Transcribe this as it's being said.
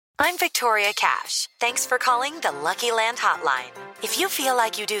I'm Victoria Cash. Thanks for calling the Lucky Land Hotline. If you feel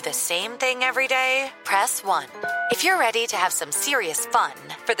like you do the same thing every day, press 1. If you're ready to have some serious fun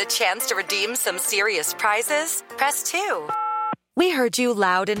for the chance to redeem some serious prizes, press 2. We heard you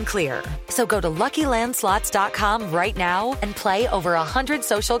loud and clear. So go to LuckyLandSlots.com right now and play over 100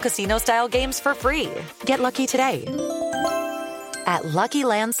 social casino-style games for free. Get lucky today at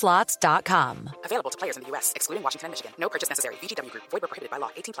LuckyLandSlots.com. Available to players in the U.S., excluding Washington and Michigan. No purchase necessary. VGW Group. Void where prohibited by law.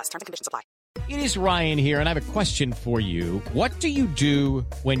 18+. Terms and conditions apply. It is Ryan here, and I have a question for you. What do you do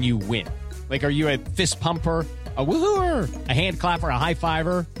when you win? Like, are you a fist pumper, a woohooer, a hand clapper, a high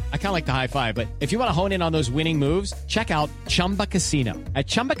fiver? I kind of like the high five, but if you want to hone in on those winning moves, check out Chumba Casino. At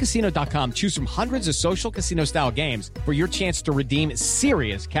ChumbaCasino.com, choose from hundreds of social casino-style games for your chance to redeem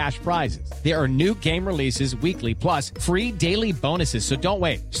serious cash prizes. There are new game releases weekly, plus free daily bonuses. So don't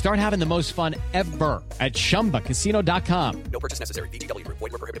wait. Start having the most fun ever at ChumbaCasino.com. No purchase necessary. VGW Group.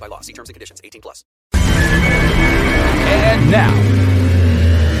 Void where prohibited by law. See terms and conditions. 18+. And now,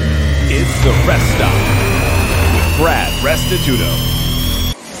 it's the Rest Stop with Brad Restituto.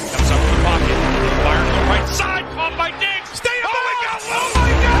 Comes up in the pocket, fires to the right side, caught by Diggs. Stay up! Oh my God! Oh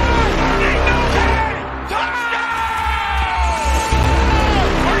my God! Touchdown!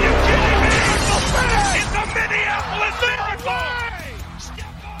 Are you kidding me? It's a Minneapolis Miracle!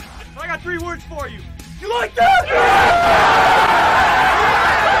 I got 3 words for you. You like that?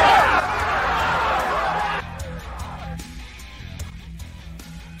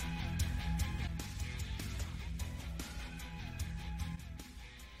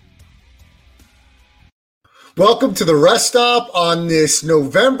 Welcome to the Rest Stop on this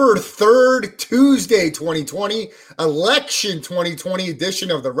November 3rd, Tuesday, 2020, election 2020 edition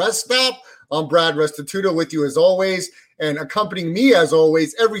of the Rest Stop. I'm Brad Restituto with you as always, and accompanying me as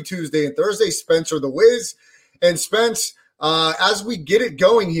always every Tuesday and Thursday, Spencer the Wiz. And Spence, as we get it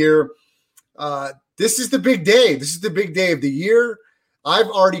going here, this is the big day. This is the big day of the year. I've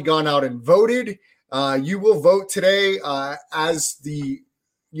already gone out and voted. You will vote today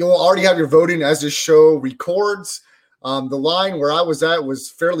You'll already have your voting as this show records. The line where I was at was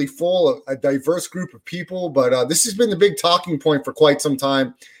fairly full, a diverse group of people, but this has been the big talking point for quite some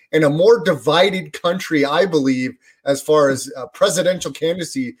time. In a more divided country, I believe, as far as presidential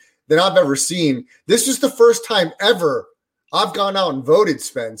candidacy than I've ever seen. This is the first time ever I've gone out and voted,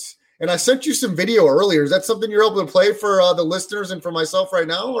 Spence. And I sent you some video earlier. Is that something you're able to play for the listeners and for myself right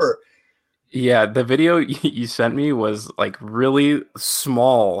now, or? Yeah, the video you sent me was like really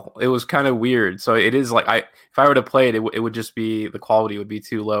small. It was kind of weird. So it is like if I were to play it, it would just be the quality would be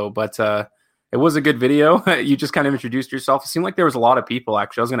too low. But it was a good video. You just kind of introduced yourself. It seemed like there was a lot of people.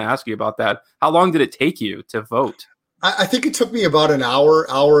 Actually, I was going to ask you about that. How long did it take you to vote? I think it took me about an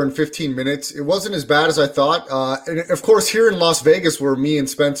hour and 15 minutes. It wasn't as bad as I thought. And of course, here in Las Vegas, where me and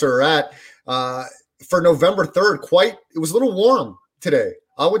Spencer are at, for November 3rd, it was a little warm today.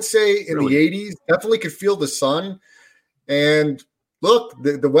 I would say in the 80s, definitely could feel the sun. And look,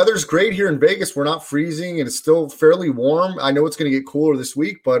 the weather's great here in Vegas. We're not freezing and it's still fairly warm. I know it's going to get cooler this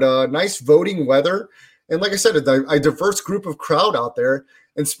week, but nice voting weather. And like I said, a diverse group of crowd out there.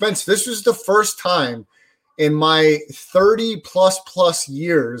 And Spence, this was the first time in my 30 plus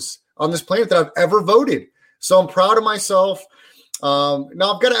years on this planet that I've ever voted. So I'm proud of myself. Now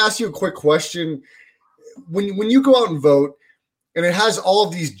I've got to ask you a quick question. When you go out and vote, and it has all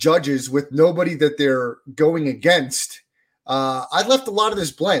of these judges with nobody that they're going against, I left a lot of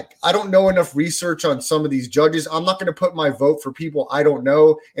this blank. I don't know enough research on some of these judges. I'm not going to put my vote for people I don't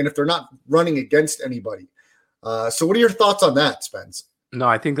know, and if they're not running against anybody. So what are your thoughts on that, Spence? No,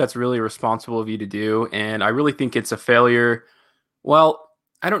 I think that's really responsible of you to do, and I really think it's a failure. Well,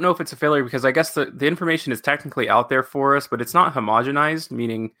 I don't know if it's a failure because I guess the information is technically out there for us, but it's not homogenized,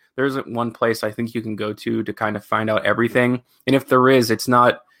 meaning there isn't one place I think you can go to kind of find out everything. And if there is, it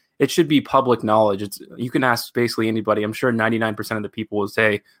should be public knowledge. You can ask basically anybody. I'm sure 99% of the people will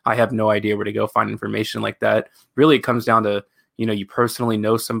say, I have no idea where to go find information like that. Really, it comes down to, you personally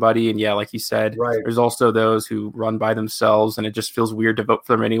know somebody. And yeah, like you said, right. There's also those who run by themselves and it just feels weird to vote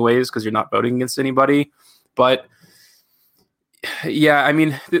for them anyways, because you're not voting against anybody. But yeah, I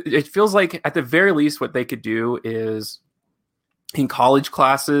mean, it feels like at the very least what they could do is in college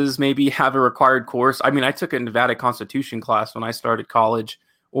classes, maybe have a required course. I mean, I took a Nevada Constitution class when I started college,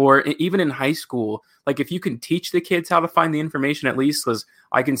 or even in high school. Like if you can teach the kids how to find the information, at least, because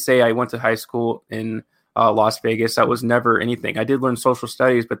I can say I went to high school in Las Vegas. That was never anything. I did learn social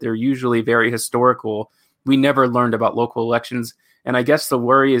studies, but they're usually very historical. We never learned about local elections. And I guess the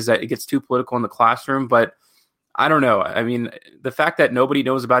worry is that it gets too political in the classroom, but I don't know. I mean, the fact that nobody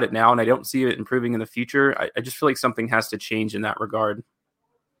knows about it now and I don't see it improving in the future, I just feel like something has to change in that regard.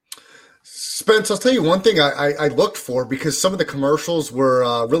 Spence, I'll tell you one thing I looked for, because some of the commercials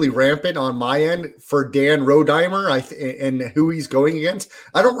were really rampant on my end for Dan Rodimer and who he's going against.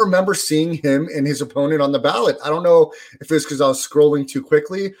 I don't remember seeing him and his opponent on the ballot. I don't know if it's because I was scrolling too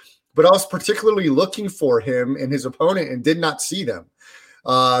quickly, but I was particularly looking for him and his opponent and did not see them.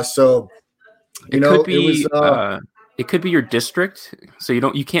 It could be your district, so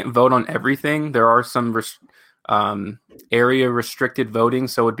you can't vote on everything. There are some area restricted voting,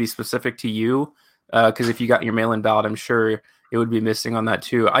 so it would be specific to you. Because if you got your mail-in ballot, I'm sure it would be missing on that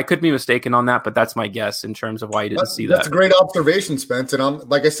too. I could be mistaken on that, but that's my guess in terms of why you didn't see that. That's a great observation, Spence. And I'm,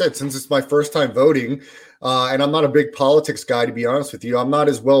 like I said, since it's my first time voting, and I'm not a big politics guy, to be honest with you, I'm not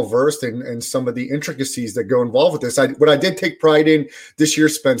as well versed in some of the intricacies that go involved with this. What I did take pride in this year,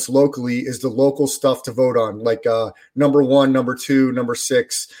 Spence, locally, is the local stuff to vote on, like number 1, number 2, number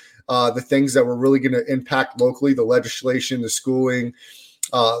 6, the things that were really going to impact locally, the legislation, the schooling,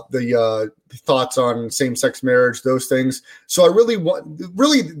 the thoughts on same-sex marriage, those things. So I really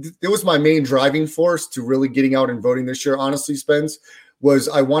it was my main driving force to really getting out and voting this year, honestly, Spence, was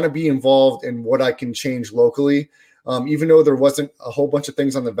I want to be involved in what I can change locally. Even though there wasn't a whole bunch of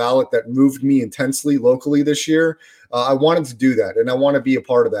things on the ballot that moved me intensely locally this year, I wanted to do that, and I want to be a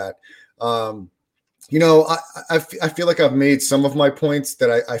part of that. I feel like I've made some of my points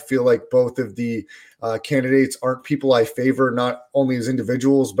that I feel like both of the candidates aren't people I favor, not only as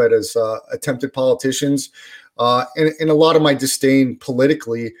individuals, but as attempted politicians. And a lot of my disdain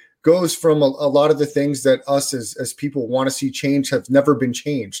politically goes from a lot of the things that us as people want to see change have never been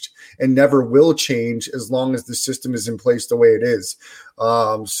changed and never will change as long as the system is in place the way it is.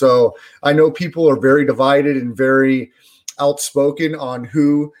 So I know people are very divided and very outspoken on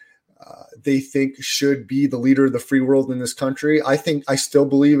who they think should be the leader of the free world in this country. I still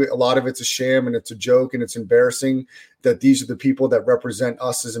believe a lot of it's a sham and it's a joke and it's embarrassing that these are the people that represent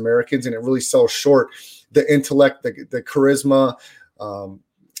us as Americans, and it really sells short the intellect, the charisma,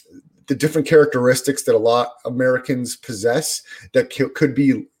 the different characteristics that a lot of Americans possess that could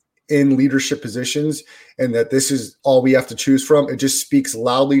be in leadership positions, and that this is all we have to choose from. It just speaks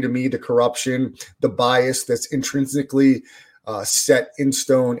loudly to me, the corruption, the bias that's intrinsically set in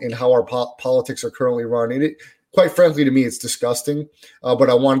stone in how our politics are currently run. And it, quite frankly, to me, it's disgusting. But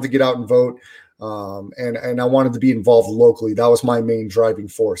I wanted to get out and vote, and I wanted to be involved locally. That was my main driving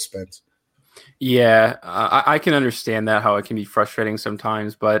force, Spence. Yeah, I can understand that, how it can be frustrating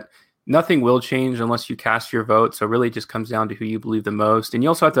sometimes, but nothing will change unless you cast your vote. So really it just comes down to who you believe the most. And you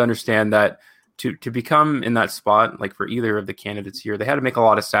also have to understand that to become in that spot, like for either of the candidates here, they had to make a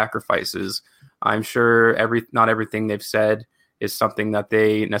lot of sacrifices. I'm sure not everything they've said is something that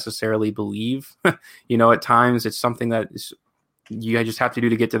they necessarily believe. At times it's something that you just have to do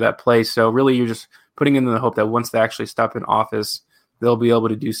to get to that place. So really you're just putting in the hope that once they actually step in office, they'll be able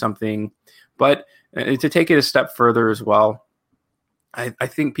to do something. But to take it a step further as well, I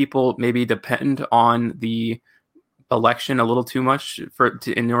think people maybe depend on the election a little too much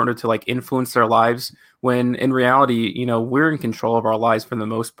in order to like influence their lives, when in reality, we're in control of our lives for the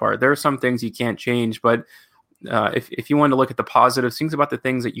most part. There are some things you can't change, but if you want to look at the positives, things about the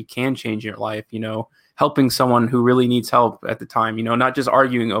things that you can change in your life, helping someone who really needs help at the time, not just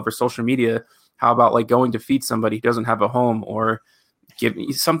arguing over social media. How about like going to feed somebody who doesn't have a home, or give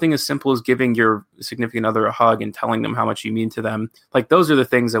something as simple as giving your significant other a hug and telling them how much you mean to them. Like those are the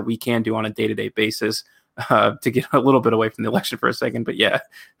things that we can do on a day-to-day basis, to get a little bit away from the election for a second. But yeah.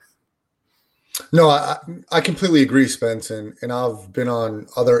 No, I completely agree, Spence. And I've been on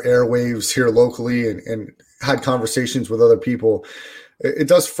other airwaves here locally and had conversations with other people. It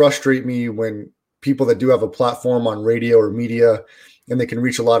does frustrate me when people that do have a platform on radio or media, and they can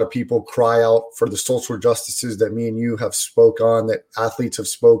reach a lot of people, cry out for the social justices that me and you have spoke on, that athletes have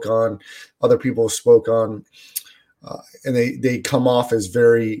spoke on, other people have spoke on, and they come off as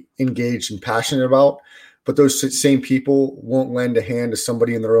very engaged and passionate about. But those same people won't lend a hand to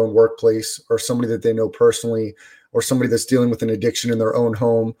somebody in their own workplace, or somebody that they know personally, or somebody that's dealing with an addiction in their own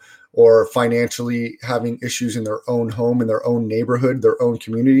home, or financially having issues in their own home, in their own neighborhood, their own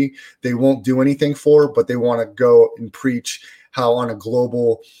community. They won't do anything for, but they want to go and preach how on a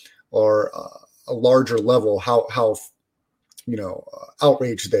global or a larger level, how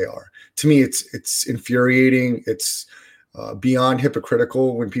outraged they are. To me, it's infuriating. It's beyond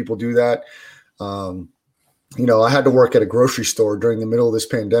hypocritical when people do that. I had to work at a grocery store during the middle of this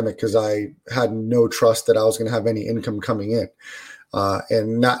pandemic because I had no trust that I was going to have any income coming in.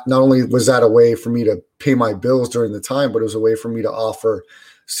 And not only was that a way for me to pay my bills during the time, but it was a way for me to offer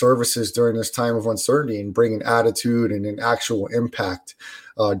services during this time of uncertainty and bring an attitude and an actual impact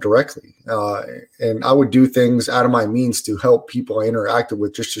directly. And I would do things out of my means to help people I interacted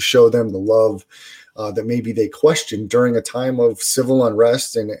with, just to show them the love that maybe they questioned during a time of civil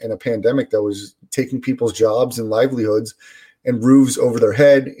unrest and a pandemic that was taking people's jobs and livelihoods and roofs over their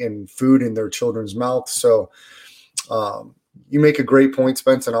head and food in their children's mouths. So you make a great point,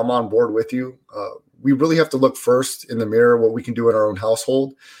 Spence, and I'm on board with you. We really have to look first in the mirror what we can do in our own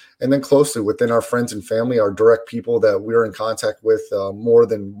household, and then closely within our friends and family, our direct people that we're in contact with more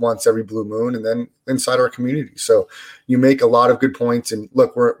than once every blue moon, and then inside our community. So you make a lot of good points. And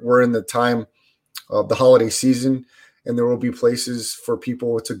look, we're in the time of the holiday season, and there will be places for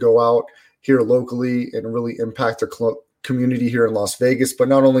people to go out here locally and really impact their community here in Las Vegas. But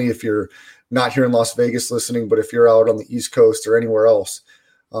not only if you're not here in Las Vegas listening, but if you're out on the East Coast or anywhere else,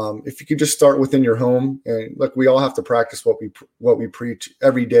 if you could just start within your home. And look, we all have to practice what we preach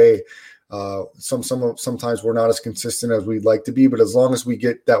every day. Sometimes we're not as consistent as we'd like to be, but as long as we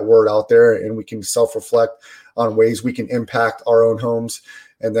get that word out there and we can self-reflect on ways we can impact our own homes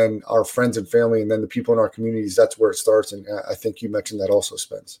and then our friends and family and then the people in our communities, that's where it starts. And I think you mentioned that also,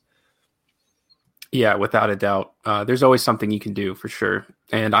 Spence. Yeah, without a doubt. There's always something you can do for sure.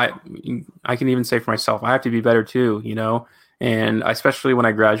 And I can even say for myself, I have to be better too, and especially when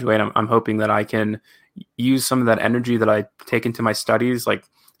I graduate, I'm hoping that I can use some of that energy that I take into my studies. Like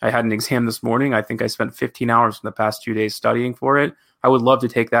I had an exam this morning. I think I spent 15 hours in the past 2 days studying for it. I would love to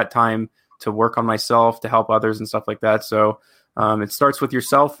take that time to work on myself, to help others and stuff like that. So it starts with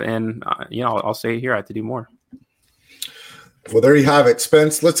yourself, and I'll say it here, I have to do more. Well, there you have it,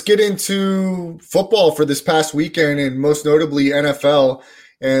 Spence. Let's get into football for this past weekend, and most notably NFL.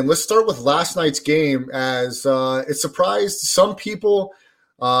 And let's start with last night's game, as it surprised some people.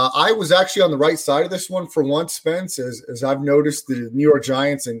 I was actually on the right side of this one for once, Spence, as I've noticed the New York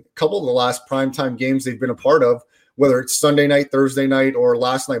Giants in a couple of the last primetime games they've been a part of, whether it's Sunday night, Thursday night, or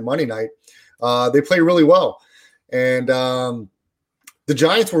last night, Monday night, they play really well. And the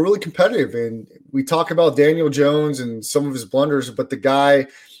Giants were really competitive. And we talk about Daniel Jones and some of his blunders, but the guy,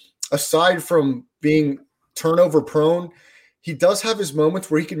 aside from being turnover prone, he does have his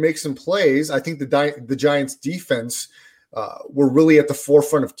moments where he can make some plays. I think the Giants defense were really at the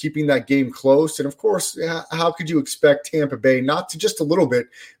forefront of keeping that game close. And of course, how could you expect Tampa Bay not to just a little bit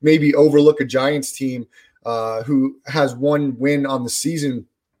maybe overlook a Giants team who has one win on the season?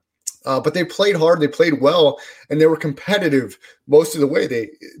 But they played hard, they played well, and they were competitive most of the way.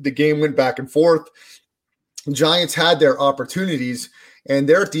 The game went back and forth. The Giants had their opportunities. And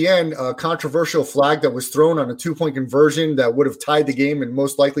there at the end, a controversial flag that was thrown on a 2-point conversion that would have tied the game and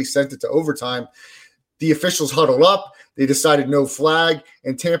most likely sent it to overtime. The officials huddled up. They decided no flag,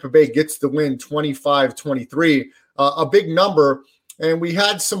 and Tampa Bay gets the win 25-23, a big number. And we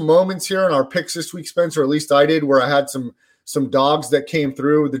had some moments here in our picks this week, Spencer, or at least I did, where I had some dogs that came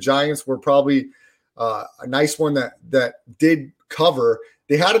through. The Giants were probably a nice one that did cover.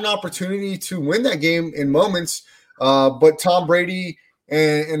 They had an opportunity to win that game in moments, but Tom Brady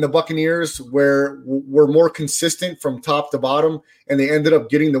and the Buccaneers were more consistent from top to bottom, and they ended up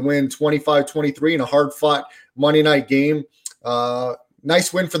getting the win 25-23 in a hard-fought Monday night game.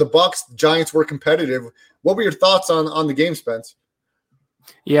 Nice win for the Bucs. The Giants were competitive. What were your thoughts on the game, Spence?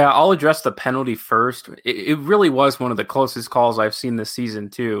 Yeah, I'll address the penalty first. It really was one of the closest calls I've seen this season,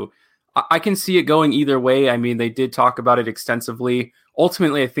 too. I can see it going either way. I mean, they did talk about it extensively.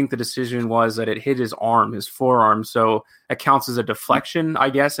 Ultimately, I think the decision was that it hit his arm, his forearm. So it counts as a deflection, I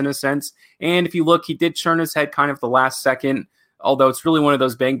guess, in a sense. And if you look, he did turn his head kind of the last second, although it's really one of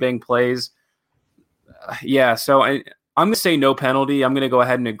those bang-bang plays. So I'm going to say no penalty. I'm going to go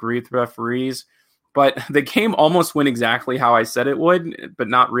ahead and agree with the referees. But the game almost went exactly how I said it would, but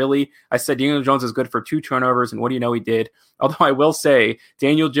not really. I said Daniel Jones is good for 2 turnovers, and what do you know he did? Although I will say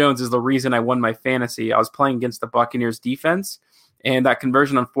Daniel Jones is the reason I won my fantasy. I was playing against the Buccaneers defense, and that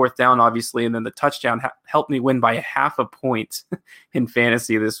conversion on 4th down, obviously, and then the touchdown helped me win by 0.5 point in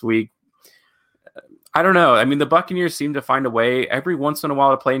fantasy this week. I don't know. I mean, the Buccaneers seem to find a way every once in a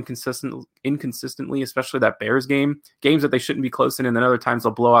while to play inconsistently, especially that Bears games that they shouldn't be close in, and then other times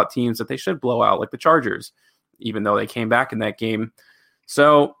they'll blow out teams that they should blow out, like the Chargers, even though they came back in that game.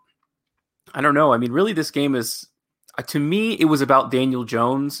 So, I don't know. I mean, really, this game is, to me, it was about Daniel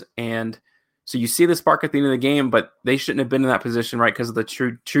Jones, and so you see the spark at the end of the game, but they shouldn't have been in that position, right, because of the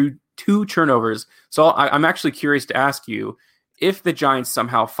true 2 turnovers. So I'm actually curious to ask you, if the Giants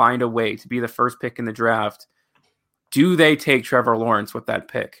somehow find a way to be the first pick in the draft, do they take Trevor Lawrence with that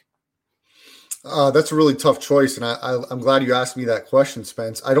pick? That's a really tough choice, and I'm glad you asked me that question,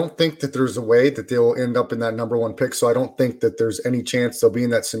 Spence. I don't think that there's a way that they will end up in that number one pick, so I don't think that there's any chance they'll be in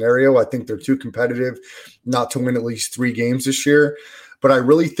that scenario. I think they're too competitive not to win at least 3 games this year, but I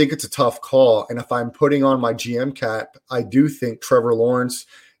really think it's a tough call, and if I'm putting on my GM cap, I do think Trevor Lawrence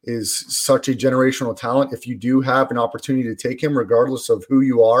is such a generational talent. If you do have an opportunity to take him, regardless of who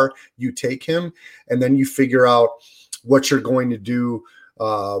you are, you take him, and then you figure out what you're going to do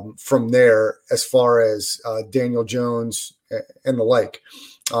from there as far as Daniel Jones and the like.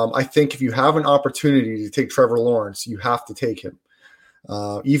 I think if you have an opportunity to take Trevor Lawrence, you have to take him,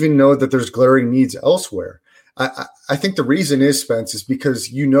 even know that there's glaring needs elsewhere. I think the reason is, Spence, is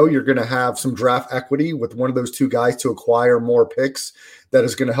because you're going to have some draft equity with one of those 2 guys to acquire more picks that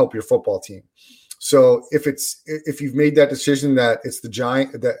is going to help your football team. So if you've made that decision that it's the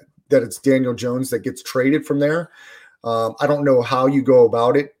Giant, that it's Daniel Jones that gets traded from there, I don't know how you go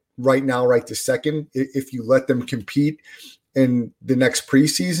about it right now, right this second, if you let them compete in the next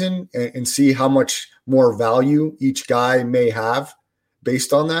preseason and see how much more value each guy may have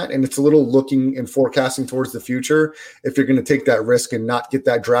based on that. And it's a little looking and forecasting towards the future if you're going to take that risk and not get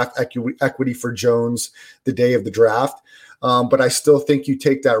that draft equity for Jones the day of the draft. But I still think you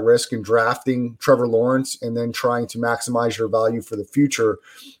take that risk in drafting Trevor Lawrence and then trying to maximize your value for the future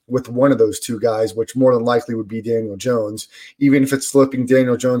with one of those 2 guys, which more than likely would be Daniel Jones. Even if it's flipping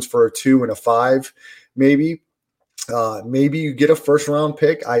Daniel Jones for a 2 and a 5, maybe you get a first-round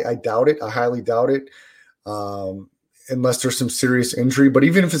pick. I doubt it. I highly doubt it, unless there's some serious injury. But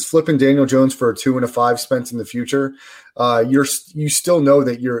even if it's flipping Daniel Jones for a 2 and a 5, Spence, in the future, you still know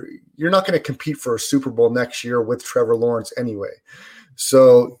that you're not going to compete for a Super Bowl next year with Trevor Lawrence anyway.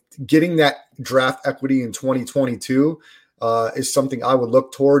 So getting that draft equity in 2022 is something I would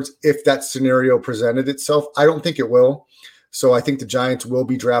look towards if that scenario presented itself. I don't think it will. So I think the Giants will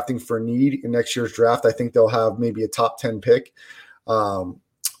be drafting for need in next year's draft. I think they'll have maybe a top 10 pick.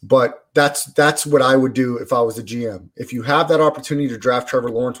 But that's what I would do if I was a GM. If you have that opportunity to draft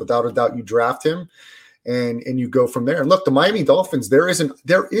Trevor Lawrence, without a doubt, you draft him and you go from there. And look, the Miami Dolphins, there is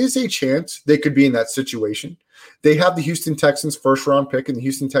a chance they could be in that situation. They have the Houston Texans first round pick, and the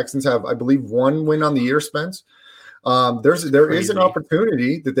Houston Texans have, I believe, 1 win on the year, Spence. There is an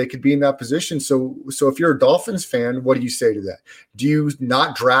opportunity that they could be in that position. So if you're a Dolphins fan, what do you say to that? Do you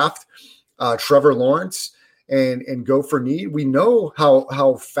not draft Trevor Lawrence and go for need? We know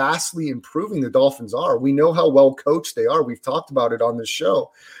how fastly improving the Dolphins are. We know how well coached they are. We've talked about it on this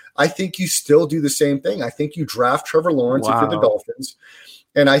show. I think you still do the same thing. I think you draft Trevor Lawrence if you're the Dolphins.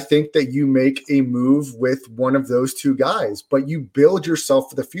 And I think that you make a move with one of those 2 guys, but you build yourself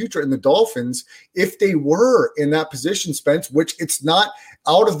for the future. And the Dolphins, if they were in that position, Spence, which it's not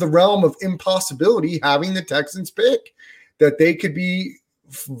out of the realm of impossibility having the Texans pick, that they could be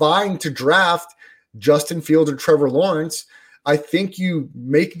vying to draft Justin Fields or Trevor Lawrence. I think you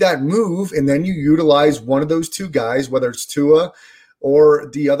make that move and then you utilize one of those 2 guys, whether it's Tua or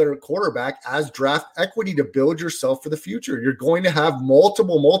the other quarterback, as draft equity to build yourself for the future. You're going to have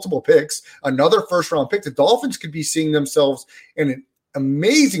multiple picks, another first-round pick. The Dolphins could be seeing themselves in an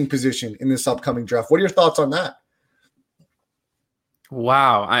amazing position in this upcoming draft. What are your thoughts on that?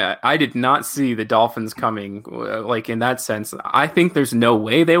 Wow, I did not see the Dolphins coming, like in that sense. I think there's no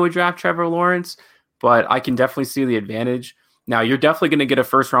way they would draft Trevor Lawrence, but I can definitely see the advantage. Now, you're definitely going to get a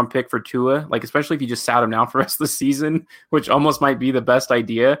first-round pick for Tua, like especially if you just sat him down for the rest of the season, which almost might be the best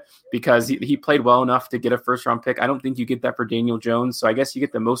idea because he played well enough to get a first-round pick. I don't think you get that for Daniel Jones, so I guess you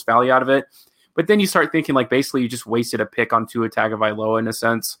get the most value out of it. But then you start thinking, like, basically you just wasted a pick on Tua Tagovailoa in a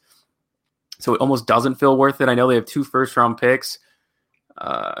sense. So it almost doesn't feel worth it. I know they have 2 first-round picks.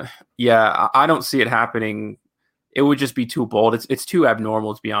 Yeah, I don't see it happening. It would just be too bold. It's too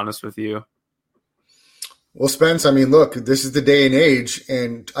abnormal, to be honest with you. Well, Spence, I mean, look, this is the day and age,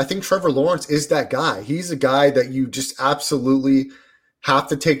 and I think Trevor Lawrence is that guy. He's a guy that you just absolutely have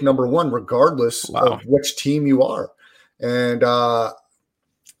to take number 1, regardless of which team you are. And I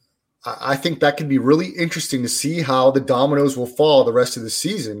think that could be really interesting to see how the dominoes will fall the rest of the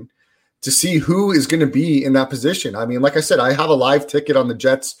season to see who is going to be in that position. I mean, like I said, I have a live ticket on the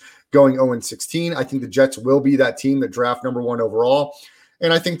Jets going 0-16. I think the Jets will be that team that draft number 1 overall.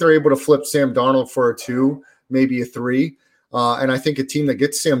 And I think they're able to flip Sam Darnold for a 2, maybe a 3. And I think a team that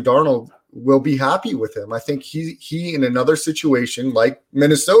gets Sam Darnold will be happy with him. I think he in another situation like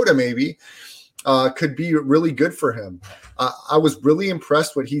Minnesota maybe could be really good for him. I was really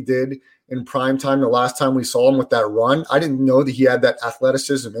impressed what he did in prime time the last time we saw him with that run. I didn't know that he had that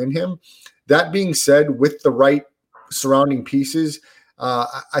athleticism in him. That being said, with the right surrounding pieces,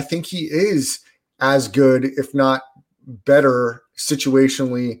 I think he is as good, if not better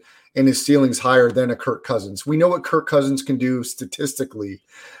situationally and his ceiling's higher than a Kirk Cousins. We know what Kirk Cousins can do statistically,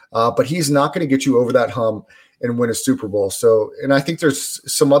 but he's not going to get you over that hump and win a Super Bowl. So, and I think there's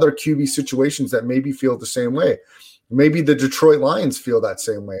some other QB situations that maybe feel the same way. Maybe the Detroit Lions feel that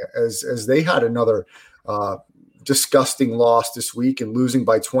same way as they had another disgusting loss this week and losing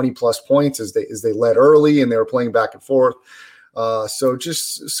by 20 plus points as they led early and they were playing back and forth. So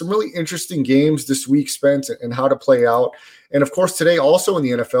just some really interesting games this week, Spence, and how to play out. And of course, today also in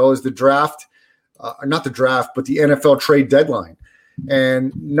the NFL is the draft, not the draft, but the NFL trade deadline.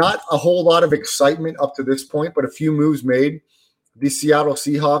 And not a whole lot of excitement up to this point, but a few moves made. The Seattle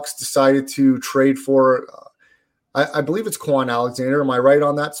Seahawks decided to trade for, I believe it's Quan Alexander. Am I right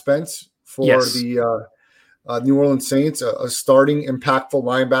on that, Spence? For yes. The New Orleans Saints, a starting impactful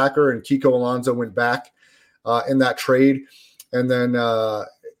linebacker, and Kiko Alonso went back in that trade. And then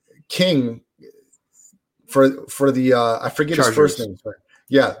King for the I forget Chargers. His first name. Sorry.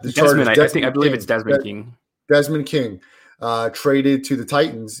 Yeah, the Chargers. I believe it's Desmond King. Desmond King traded to the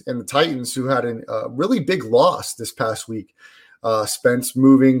Titans, and the Titans, who had a really big loss this past week, Spence,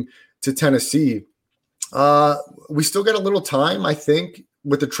 moving to Tennessee. We still got a little time, I think,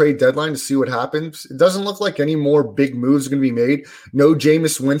 with the trade deadline to see what happens. It doesn't look like any more big moves are going to be made. No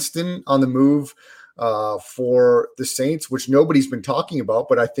Jameis Winston on the move for the Saints, which nobody's been talking about,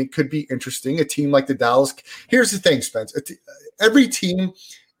 but I think could be interesting. A team like the Dallas. Here's the thing, Spence. Every team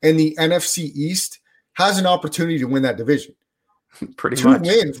in the NFC East has an opportunity to win that division. Pretty Two much.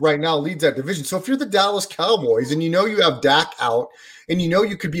 wins right now leads that division. So if you're the Dallas Cowboys and you know you have Dak out and you know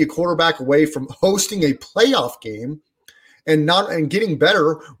you could be a quarterback away from hosting a playoff game and getting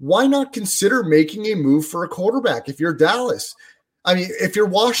better, why not consider making a move for a quarterback if you're Dallas? I mean, if you're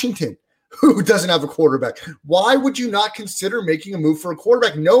Washington, who doesn't have a quarterback, why would you not consider making a move for a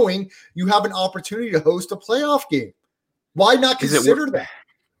quarterback knowing you have an opportunity to host a playoff game? Why not consider that?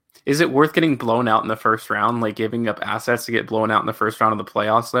 Is it worth getting blown out in the first round, like giving up assets to get blown out in the first round of the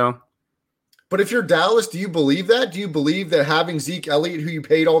playoffs, though? But if you're Dallas, do you believe that? Do you believe that having Zeke Elliott, who you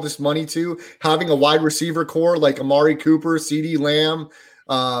paid all this money to, having a wide receiver core like Amari Cooper, CeeDee Lamb,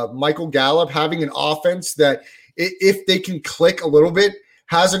 Michael Gallup, having an offense that if they can click a little bit,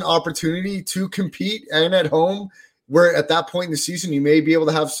 has an opportunity to compete and at home, where at that point in the season, you may be able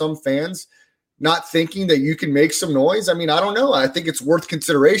to have some fans not thinking that you can make some noise? I mean, I don't know. I think it's worth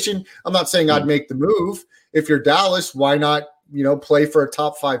consideration. I'm not saying I'd make the move. If you're Dallas, why not, play for a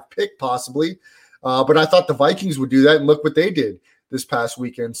top 5 pick possibly? But I thought the Vikings would do that, and look what they did this past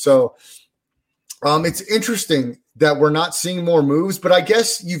weekend. So it's interesting that we're not seeing more moves, but I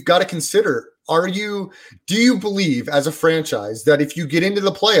guess you've got to consider, do you believe as a franchise that if you get into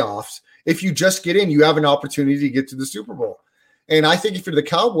the playoffs, if you just get in, you have an opportunity to get to the Super Bowl? And I think if you're the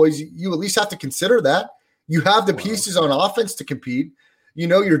Cowboys, you at least have to consider that. You have the pieces on offense to compete.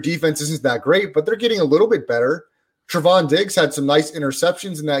 Your defense isn't that great, but they're getting a little bit better. Trevon Diggs had some nice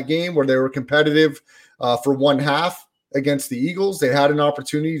interceptions in that game where they were competitive for one half against the Eagles. They had an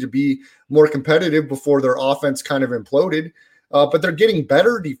opportunity to be more competitive before their offense kind of imploded. But they're getting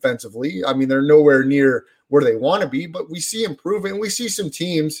better defensively. I mean, they're nowhere near where they want to be, but we see improvement. We see some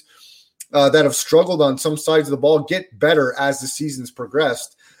teams that have struggled on some sides of the ball get better as the season's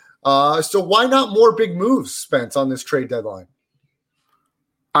progressed. So why not more big moves, Spence, on this trade deadline?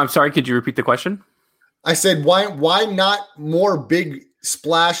 I'm sorry, could you repeat the question? I said, why not more big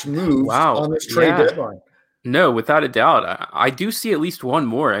splash moves on this trade deadline? No, without a doubt. I do see at least one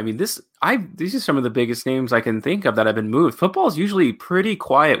more. I mean, these are some of the biggest names I can think of that have been moved. Football is usually pretty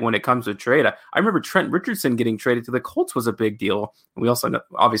quiet when it comes to trade. I remember Trent Richardson getting traded to the Colts was a big deal. We also know,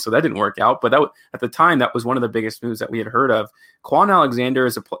 obviously, that didn't work out, but at the time, that was one of the biggest moves that we had heard of. Quan Alexander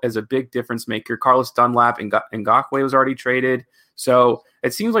is a big difference maker. Carlos Dunlap and Ngakoue was already traded. So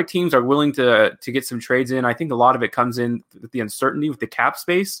it seems like teams are willing to get some trades in. I think a lot of it comes in with the uncertainty with the cap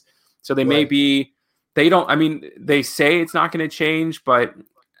space. So they may be... They say it's not going to change, but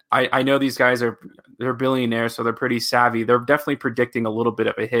I know these guys they're billionaires, so they're pretty savvy. They're definitely predicting a little bit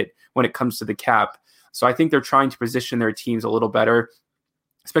of a hit when it comes to the cap. So I think they're trying to position their teams a little better,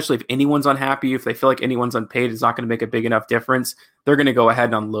 especially if anyone's unhappy, if they feel like anyone's unpaid, it's not going to make a big enough difference. They're going to go ahead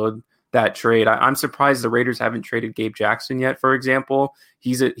and unload that trade. I'm surprised the Raiders haven't traded Gabe Jackson yet, for example.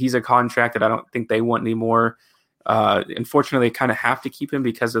 He's a contract that I don't think they want anymore. Unfortunately, they kind of have to keep him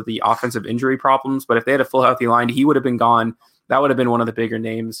because of the offensive injury problems. But if they had a full healthy line, he would have been gone. That would have been one of the bigger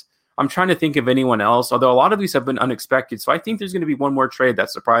names. I'm trying to think of anyone else, although a lot of these have been unexpected. So I think there's going to be one more trade that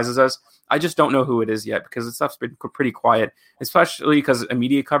surprises us. I just don't know who it is yet because the stuff's been pretty quiet, especially because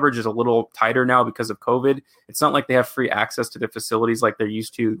media coverage is a little tighter now because of COVID. It's not like they have free access to the facilities like they're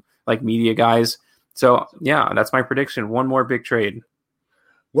used to, like media guys. So, yeah, that's my prediction. One more big trade.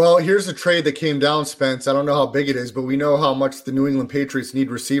 Well, here's a trade that came down, Spence. I don't know how big it is, but we know how much the New England Patriots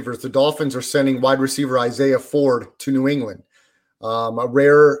need receivers. The Dolphins are sending wide receiver Isaiah Ford to New England. A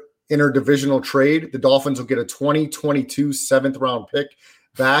rare interdivisional trade. The Dolphins will get a 2022 seventh-round pick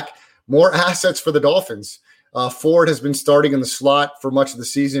back. More assets for the Dolphins. Ford has been starting in the slot for much of the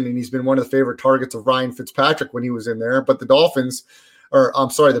season, and he's been one of the favorite targets of Ryan Fitzpatrick when he was in there. But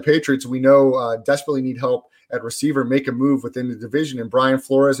the Patriots, we know desperately need help at receiver, make a move within the division. And Brian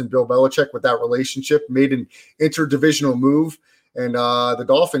Flores and Bill Belichick, with that relationship, made an interdivisional move, and the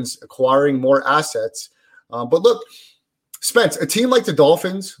Dolphins acquiring more assets. But look, Spence, a team like the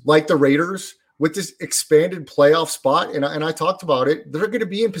Dolphins, like the Raiders, with this expanded playoff spot, and I talked about it, they're going to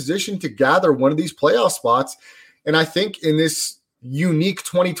be in position to gather one of these playoff spots. And I think in this unique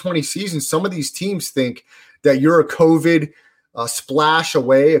 2020 season, some of these teams think that you're a COVID splash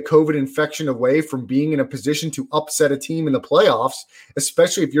away, a COVID infection away from being in a position to upset a team in the playoffs,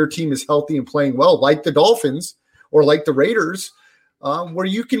 especially if your team is healthy and playing well, like the Dolphins or like the Raiders, where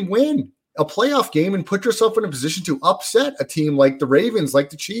you can win a playoff game and put yourself in a position to upset a team like the Ravens, like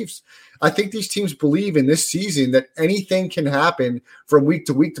the Chiefs. I think these teams believe in this season that anything can happen from week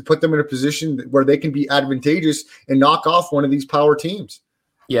to week to put them in a position where they can be advantageous and knock off one of these power teams.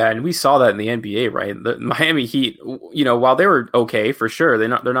 Yeah, and we saw that in the NBA, right? The Miami Heat, while they were okay for sure, they're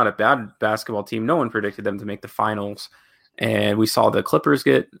not a bad basketball team. No one predicted them to make the finals, and we saw the Clippers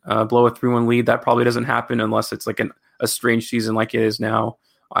get blow a 3-1 lead. That probably doesn't happen unless it's like a strange season like it is now.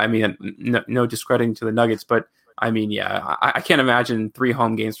 I mean, no discrediting to the Nuggets, but I mean, yeah, I can't imagine 3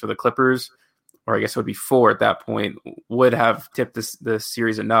 home games for the Clippers, or I guess it would be 4 at that point, would have tipped the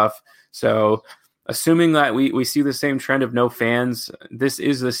series enough. So, assuming that we see the same trend of no fans, this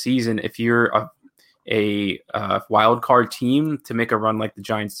is the season if you're a wild card team to make a run like the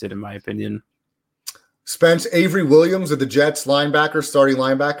Giants did, in my opinion. Spence, Avery Williams of the Jets, starting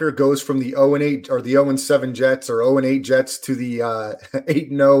linebacker, goes from the 0-8 or the 0-7 Jets or 0-8 Jets to the 8-0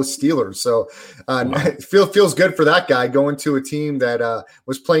 Steelers. So it feels good for that guy going to a team that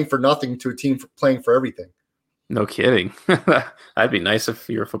was playing for nothing to a team playing for everything. No kidding. That'd be nice if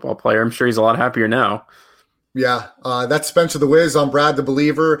you're a football player. I'm sure he's a lot happier now. Yeah, that's Spencer the Wiz. I'm Brad the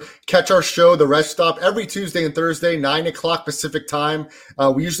Believer. Catch our show, The Rest Stop, every Tuesday and Thursday, 9 o'clock Pacific time.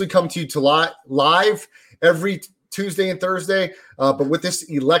 We usually come to you live every Tuesday and Thursday. But with this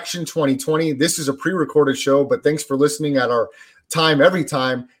election 2020, this is a pre-recorded show. But thanks for listening at our time, every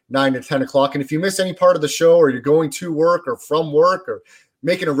time, 9 to 10 o'clock. And if you miss any part of the show, or you're going to work or from work or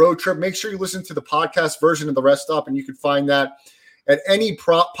making a road trip, make sure you listen to the podcast version of The Rest Stop. And you can find that at any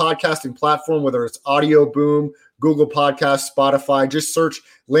podcasting platform, whether it's Audio Boom, Google Podcasts, Spotify. Just search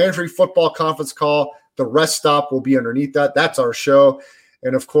Landry Football Conference Call. The Rest Stop will be underneath that. That's our show.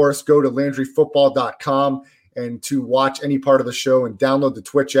 And, of course, go to LandryFootball.com and to watch any part of the show and download the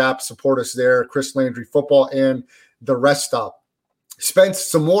Twitch app. Support us there, Chris Landry Football and The Rest Stop. Spence,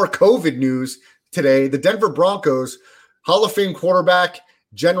 some more COVID news today. The Denver Broncos Hall of Fame quarterback,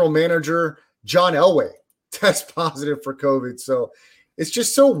 general manager John Elway test positive for COVID. So it's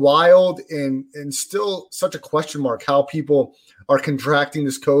just so wild and still such a question mark how people are contracting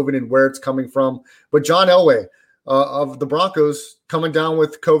this COVID and where it's coming from. But John Elway of the Broncos coming down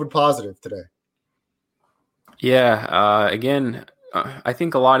with COVID positive today. Yeah. Again, I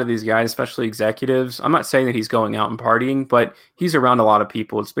think a lot of these guys, especially executives, I'm not saying that he's going out and partying, but he's around a lot of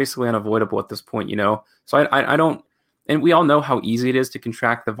people. It's basically unavoidable at this point, So I don't, and we all know how easy it is to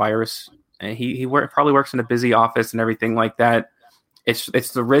contract the virus. And he probably works in a busy office and everything like that.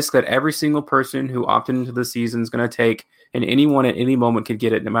 It's the risk that every single person who opted into the season is going to take, and anyone at any moment could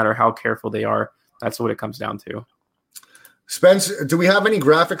get it, no matter how careful they are. That's what it comes down to. Spence, do we have any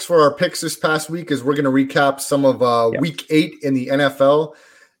graphics for our picks this past week? As we're going to recap some of Week 8 in the NFL,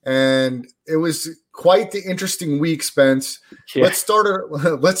 and it was quite the interesting week, Spence. Yeah. Let's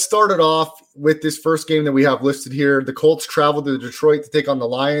start it off with this first game that we have listed here. The Colts travel to Detroit to take on the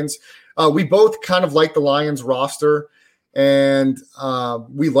Lions. We both kind of like the Lions roster, and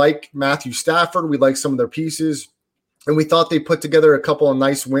we like Matthew Stafford. We like some of their pieces, and we thought they put together a couple of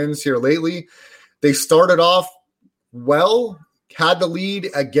nice wins here lately. They started off well, had the lead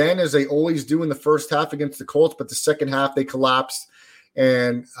again, as they always do in the first half against the Colts, but the second half they collapsed,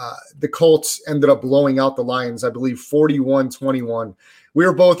 and the Colts ended up blowing out the Lions, I believe, 41-21. We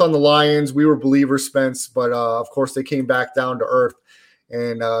were both on the Lions. We were believers, Spence, but of course they came back down to earth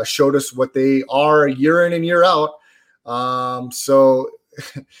and showed us what they are year in and year out. So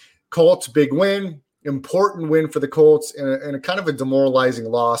Colts, big win, important win for the Colts, and a kind of a demoralizing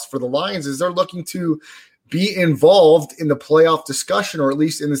loss for the Lions as they're looking to be involved in the playoff discussion, or at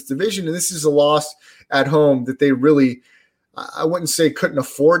least in this division. And this is a loss at home that they really I wouldn't say couldn't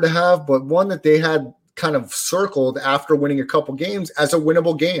afford to have, but one that they had kind of circled after winning a couple games as a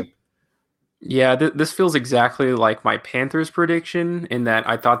winnable game. Yeah, this feels exactly like my Panthers prediction in that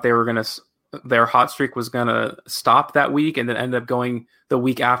I thought they were their hot streak was going to stop that week and then end up going the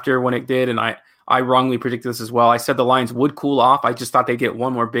week after when it did. And I wrongly predicted this as well. I said the Lions would cool off. I just thought they'd get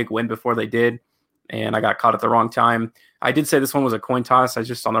one more big win before they did. And I got caught at the wrong time. I did say this one was a coin toss. I was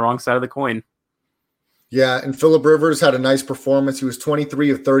just on the wrong side of the coin. Yeah, and Phillip Rivers had a nice performance. He was 23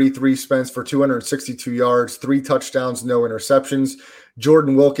 of 33, Spence, for 262 yards, 3 touchdowns, no interceptions.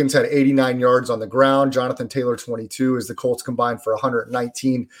 Jordan Wilkins had 89 yards on the ground. Jonathan Taylor, 22, as the Colts combined for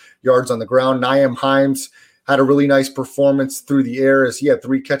 119 yards on the ground. Nyheim Hines had a really nice performance through the air as he had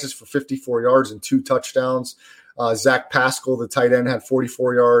 3 catches for 54 yards and 2 touchdowns. Zach Pascal, the tight end, had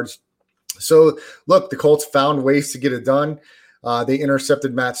 44 yards. So, look, the Colts found ways to get it done. They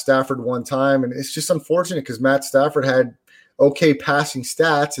intercepted Matt Stafford one time, and it's just unfortunate because Matt Stafford had okay passing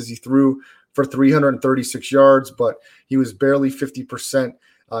stats as he threw for 336 yards, but he was barely 50%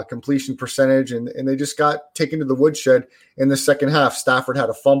 completion percentage, and they just got taken to the woodshed in the second half. Stafford had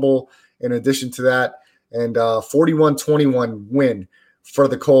a fumble in addition to that, and 41-21 win for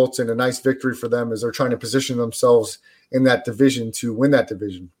the Colts, and a nice victory for them as they're trying to position themselves in that division to win that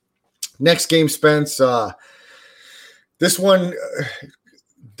division. Next game, Spence, this one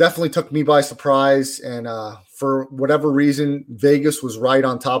definitely took me by surprise, and for whatever reason, Vegas was right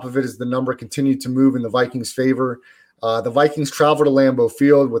on top of it as the number continued to move in the Vikings' favor. The Vikings travel to Lambeau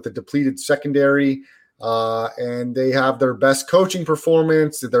Field with a depleted secondary, and they have their best coaching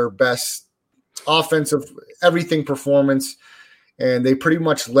performance, their best offensive everything performance, and they pretty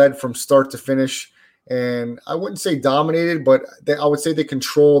much led from start to finish. And I wouldn't say dominated, but I would say they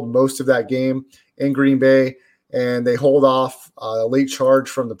controlled most of that game in Green Bay. And they hold off a late charge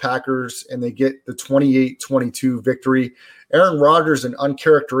from the Packers, and they get the 28-22 victory. Aaron Rodgers, an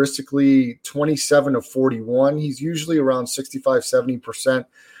uncharacteristically 27 of 41. He's usually around 65-70%.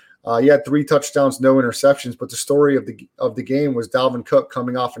 He had 3 touchdowns, no interceptions. But the story of the game was Dalvin Cook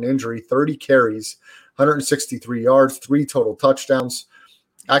coming off an injury, 30 carries, 163 yards, 3 total touchdowns.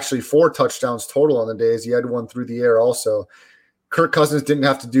 Actually, 4 touchdowns total on the day as he had one through the air also. Kirk Cousins didn't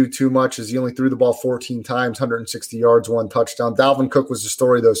have to do too much as he only threw the ball 14 times, 160 yards, 1 touchdown. Dalvin Cook was the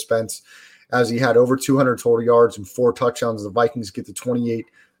story, though, Spence, as he had over 200 total yards and 4 touchdowns. The Vikings get the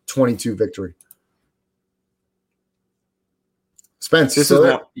 28-22 victory. Spence, this is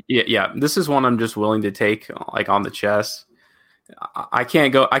one, this is one I'm just willing to take like on the chest. I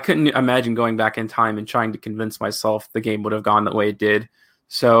couldn't imagine going back in time and trying to convince myself the game would have gone the way it did.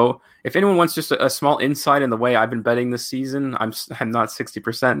 So if anyone wants just a small insight in the way I've been betting this season, I'm not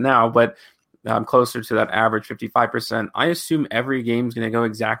 60% now, but I'm closer to that average 55%. I assume every game is going to go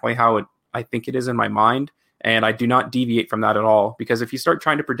exactly how I think it is in my mind, and I do not deviate from that at all. Because if you start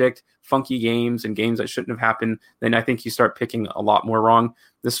trying to predict funky games and games that shouldn't have happened, then I think you start picking a lot more wrong.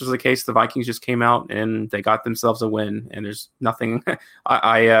 This was the case. The Vikings just came out and they got themselves a win, and there's nothing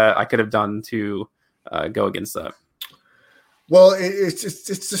I could have done to go against that. Well, it's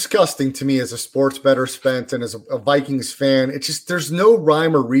disgusting to me as a sports bettor, Spence, and as a Vikings fan. It's just there's no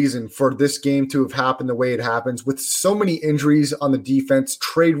rhyme or reason for this game to have happened the way it happens with so many injuries on the defense,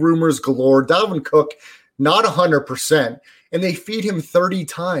 trade rumors galore. Dalvin Cook, not 100%, and they feed him 30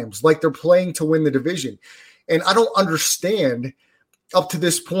 times like they're playing to win the division. And I don't understand up to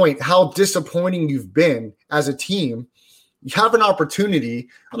this point how disappointing you've been as a team. You have an opportunity.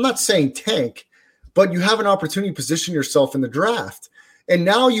 I'm not saying tank, but you have an opportunity to position yourself in the draft. And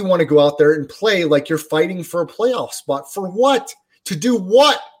now you want to go out there and play like you're fighting for a playoff spot. For what? To do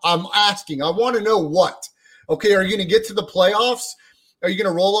what? I'm asking. I want to know what. Okay, are you going to get to the playoffs? Are you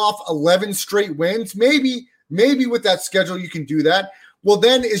going to roll off 11 straight wins? Maybe with that schedule you can do that. Well,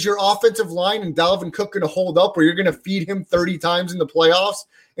 then is your offensive line and Dalvin Cook going to hold up where you're going to feed him 30 times in the playoffs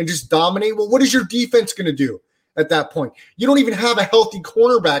and just dominate? Well, what is your defense going to do at that point? You don't even have a healthy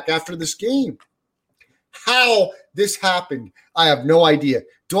cornerback after this game. How this happened, I have no idea.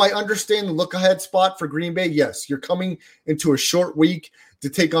 Do I understand the look-ahead spot for Green Bay? Yes, you're coming into a short week to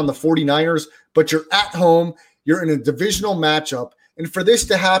take on the 49ers, but you're at home. You're in a divisional matchup, and for this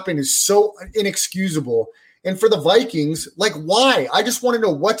to happen is so inexcusable. And for the Vikings, like, why? I just want to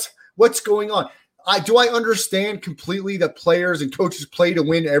know what's going on. Do I understand completely that players and coaches play to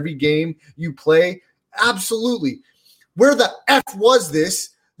win every game you play? Absolutely. Where the F was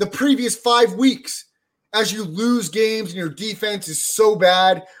this the previous 5 weeks? As you lose games and your defense is so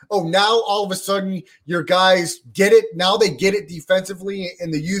bad, now all of a sudden your guys get it. Now they get it defensively,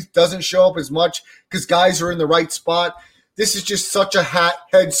 and the youth doesn't show up as much because guys are in the right spot. This is just such a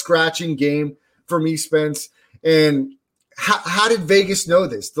head-scratching game for me, Spence. And How did Vegas know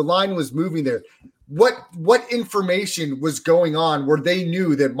this? The line was moving there. What information was going on where they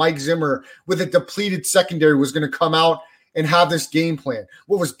knew that Mike Zimmer with a depleted secondary was going to come out and have this game plan?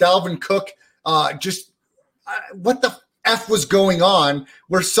 What was Dalvin Cook? What the F was going on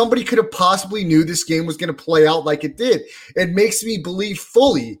where somebody could have possibly knew this game was going to play out like it did? It makes me believe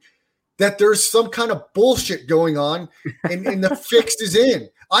fully that there's some kind of bullshit going on and the fix is in.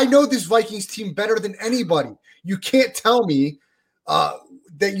 I know this Vikings team better than anybody. You can't tell me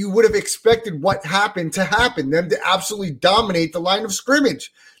that you would have expected what happened to happen, them to absolutely dominate the line of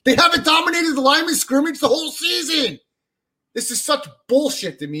scrimmage. They haven't dominated the line of scrimmage the whole season. This is such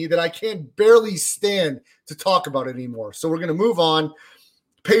bullshit to me that I can't barely stand to talk about it anymore. So we're going to move on.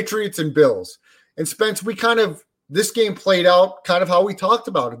 Patriots and Bills. And Spence, this game played out kind of how we talked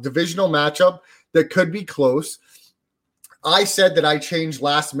about, a divisional matchup that could be close. I said that I changed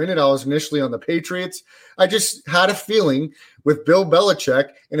last minute. I was initially on the Patriots. I just had a feeling with Bill Belichick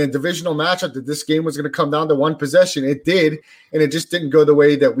in a divisional matchup that this game was going to come down to one possession. It did, and it just didn't go the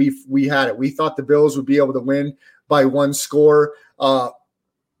way that we had it. We thought the Bills would be able to win by one score, but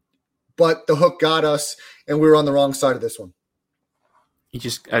the hook got us, and we were on the wrong side of this one.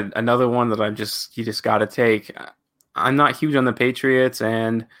 Another one that you just got to take. I'm not huge on the Patriots,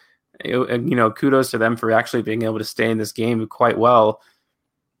 and kudos to them for actually being able to stay in this game quite well.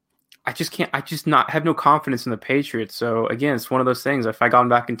 I have no confidence in the Patriots. So again, it's one of those things. If I got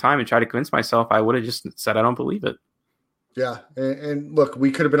back in time and tried to convince myself, I would have just said, I don't believe it. Yeah. And look, we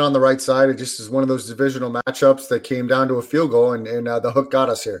could have been on the right side. It just is one of those divisional matchups that came down to a field goal and the hook got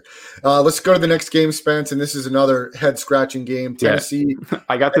us here. Let's go to the next game, Spence. And this is another head scratching game. Tennessee. Yeah.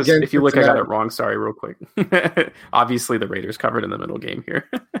 I got this. If you look, I got it wrong. Sorry, real quick. Obviously the Raiders covered in the middle game here.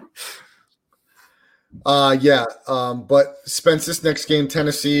 But Spence, this next game,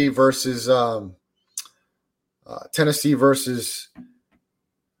 Tennessee versus the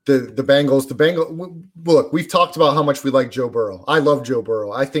Bengals. The Bengals. Look, we've talked about how much we like Joe Burrow. I love Joe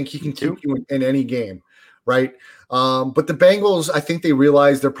Burrow. I think he can keep you in any game, right? But the Bengals, I think they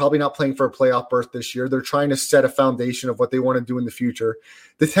realize they're probably not playing for a playoff berth this year. They're trying to set a foundation of what they want to do in the future.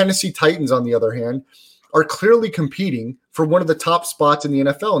 The Tennessee Titans, on the other hand, are clearly competing for one of the top spots in the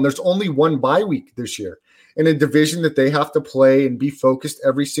NFL. And there's only one bye week this year in a division that they have to play and be focused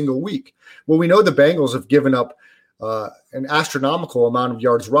every single week. Well, we know the Bengals have given up an astronomical amount of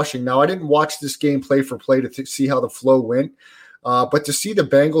yards rushing. Now, I didn't watch this game play for play to see how the flow went. But to see the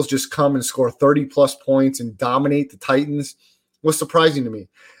Bengals just come and score 30-plus points and dominate the Titans was surprising to me.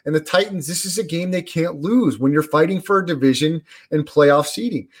 And the Titans, this is a game they can't lose when you're fighting for a division and playoff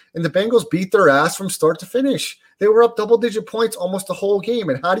seeding. And the Bengals beat their ass from start to finish. They were up double-digit points almost the whole game.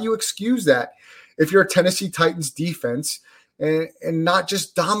 And how do you excuse that if you're a Tennessee Titans defense and not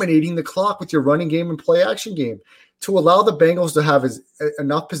just dominating the clock with your running game and play-action game? To allow the Bengals to have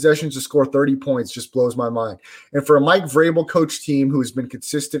enough possessions to score 30 points just blows my mind. And for a Mike Vrabel coach team who has been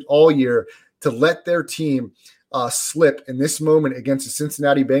consistent all year to let their team slip in this moment against the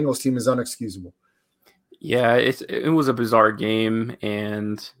Cincinnati Bengals team is unexcusable. Yeah, it was a bizarre game.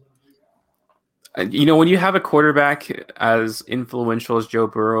 And, when you have a quarterback as influential as Joe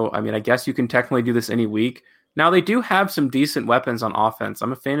Burrow, I mean, I guess you can technically do this any week. Now, they do have some decent weapons on offense.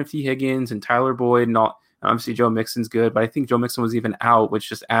 I'm a fan of T. Higgins and Tyler Boyd and all. Obviously, Joe Mixon's good, but I think Joe Mixon was even out, which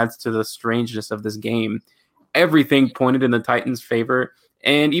just adds to the strangeness of this game. Everything pointed in the Titans' favor,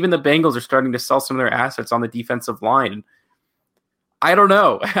 and even the Bengals are starting to sell some of their assets on the defensive line. I don't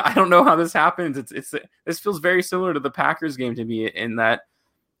know. I don't know how this happens. This feels very similar to the Packers game to me in that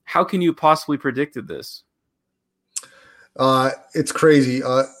how can you possibly predicted this? It's crazy.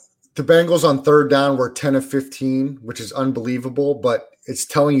 The Bengals on third down were 10 of 15, which is unbelievable, but it's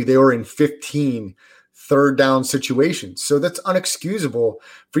telling you they were in 15 third down situations. So that's unexcusable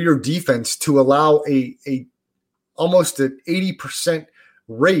for your defense to allow a almost an 80%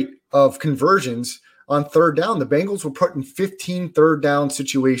 rate of conversions on third down. The Bengals were put in 15 third down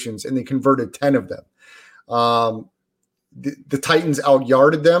situations and they converted 10 of them. The Titans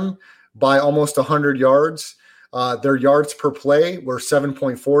out-yarded them by almost 100 yards. Their yards per play were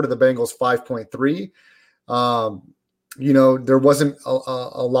 7.4 to the Bengals 5.3. There wasn't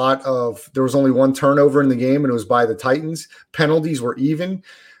a lot of – there was only one turnover in the game, and it was by the Titans. Penalties were even.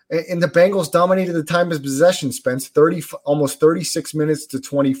 And the Bengals dominated the time of possession, Spence, almost 36 minutes to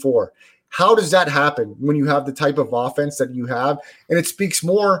 24. How does that happen when you have the type of offense that you have? And it speaks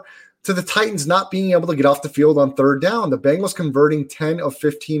more to the Titans not being able to get off the field on third down. The Bengals converting 10 of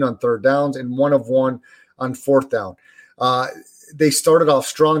 15 on third downs and 1 of 1 on fourth down. They started off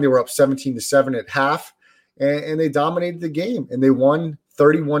strong. They were up 17-7 at half. And they dominated the game, and they won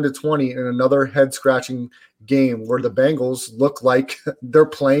 31-20 in another head-scratching game where the Bengals look like they're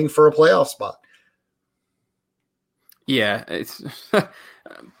playing for a playoff spot. Yeah, it's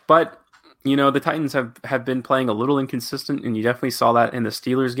but the Titans have been playing a little inconsistent, and you definitely saw that in the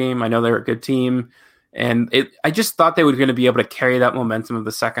Steelers game. I know they're a good team, and I just thought they were going to be able to carry that momentum of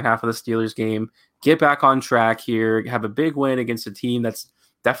the second half of the Steelers game, get back on track here, have a big win against a team that's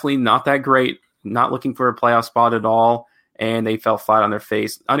definitely not that great, not looking for a playoff spot at all, and they fell flat on their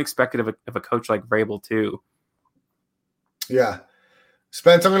face. Unexpected of a coach like Vrabel too. Yeah.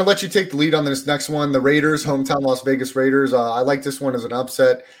 Spence, I'm going to let you take the lead on this next one. The Raiders, hometown Las Vegas Raiders. I like this one as an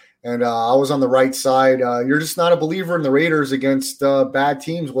upset, and I was on the right side. You're just not a believer in the Raiders against bad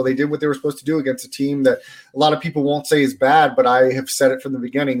teams. Well, they did what they were supposed to do against a team that a lot of people won't say is bad, but I have said it from the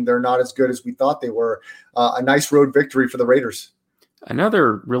beginning. They're not as good as we thought they were. A nice road victory for the Raiders.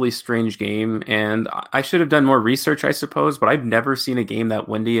 Another really strange game, and I should have done more research, I suppose, but I've never seen a game that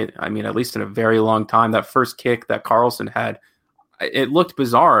windy. I mean, at least in a very long time. That first kick that Carlson had, it looked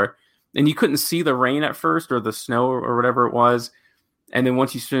bizarre, and you couldn't see the rain at first or the snow or whatever it was. And then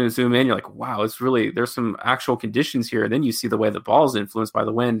once you zoom in, you're like, wow, there's some actual conditions here. And then you see the way the ball is influenced by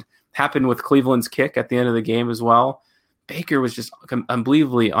the wind. Happened with Cleveland's kick at the end of the game as well. Baker was just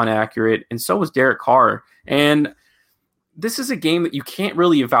unbelievably inaccurate, and so was Derek Carr. And this is a game that you can't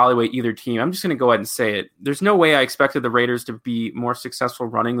really evaluate either team. I'm just going to go ahead and say it. There's no way I expected the Raiders to be more successful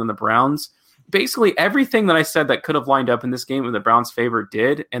running than the Browns. Basically, everything that I said that could have lined up in this game in the Browns' favor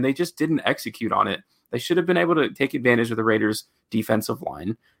did, and they just didn't execute on it. They should have been able to take advantage of the Raiders' defensive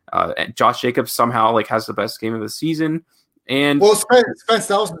line. And Josh Jacobs somehow has the best game of the season. And well, Spence,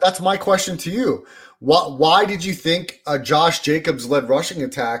 that's my question to you. Why did you think a Josh Jacobs-led rushing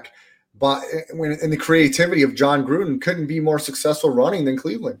attack, but in the creativity of John Gruden, couldn't be more successful running than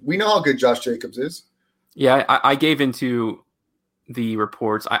Cleveland? We know how good Josh Jacobs is. Yeah, I gave into the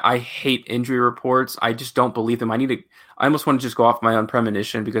reports. I hate injury reports. I just don't believe them. I almost want to just go off my own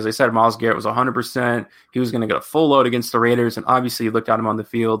premonition, because they said Myles Garrett was 100%. He was going to get a full load against the Raiders, and obviously you looked at him on the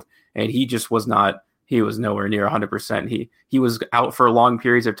field, and he just was not. He was nowhere near 100%. He was out for long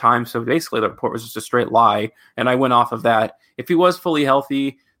periods of time. So basically the report was just a straight lie, and I went off of that. If he was fully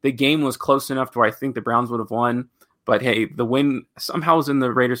healthy, the game was close enough to where I think the Browns would have won. But hey, the win somehow was in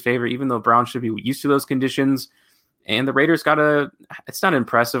the Raiders' favor, even though Browns should be used to those conditions. And the Raiders it's not an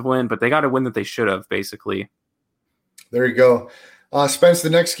impressive win, but they got a win that they should have, basically. There you go. Spence, the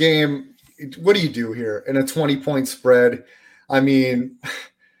next game, what do you do here in a 20-point spread? I mean,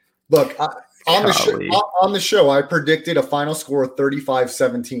 look, on the show, I predicted a final score of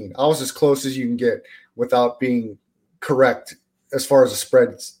 35-17. I was as close as you can get without being correct as far as a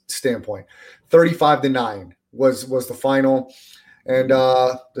spread standpoint. 35-9 was the final. And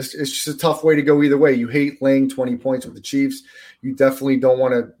it's just a tough way to go either way. You hate laying 20 points with the Chiefs. You definitely don't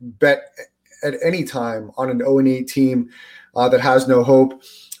want to bet at any time on an 0-8 team that has no hope.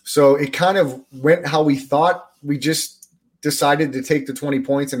 So it kind of went how we thought. We just decided to take the 20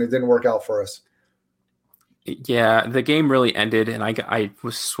 points, and it didn't work out for us. Yeah, the game really ended, and I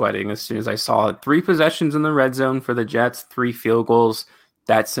was sweating as soon as I saw it. 3 possessions in the red zone for the Jets, 3 field goals.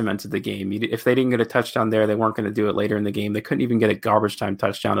 That cemented the game. If they didn't get a touchdown there, they weren't going to do it later in the game. They couldn't even get a garbage time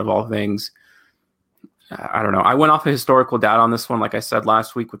touchdown of all things. I don't know. I went off of historical data on this one, like I said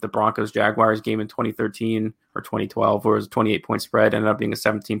last week, with the Broncos-Jaguars game in 2013 or 2012, where it was a 28-point spread, ended up being a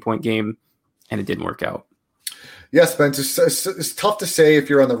 17-point game, and it didn't work out. Yes, Spence, it's tough to say if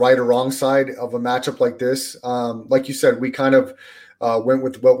you're on the right or wrong side of a matchup like this. Like you said, we kind of went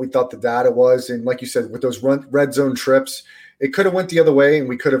with what we thought the data was. And like you said, with those red zone trips, it could have went the other way, and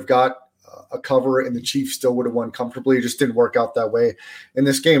we could have got a cover, and the Chiefs still would have won comfortably. It just didn't work out that way in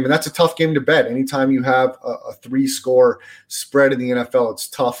this game. And that's a tough game to bet. Anytime you have a 3-score spread in the NFL, it's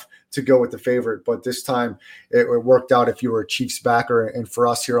tough to go with the favorite. But this time it worked out if you were a Chiefs backer. And for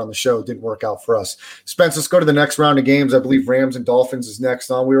us here on the show, it didn't work out for us. Spence, let's go to the next round of games. I believe Rams and Dolphins is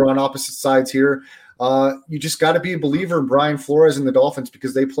next on. We were on opposite sides here. You just got to be a believer in Brian Flores and the Dolphins,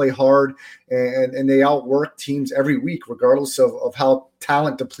 because they play hard and they outwork teams every week, regardless of how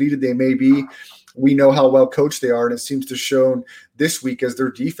talent depleted they may be. We know how well coached they are, and it seems to shown this week as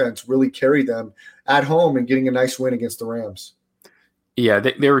their defense really carried them at home and getting a nice win against the Rams. Yeah,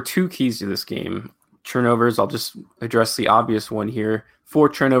 there were 2 keys to this game. Turnovers, I'll just address the obvious one here. 4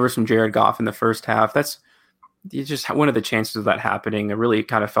 turnovers from Jared Goff in the first half. That's just one of the chances of that happening. It really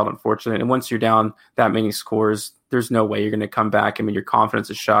kind of felt unfortunate. And once you're down that many scores, there's no way you're going to come back. I mean, your confidence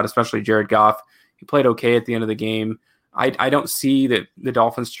is shot, especially Jared Goff. He played okay at the end of the game. I don't see that the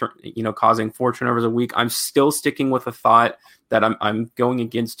Dolphins, causing 4 turnovers a week. I'm still sticking with the thought that I'm going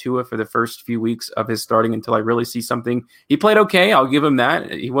against Tua for the first few weeks of his starting until I really see something. He played okay. I'll give him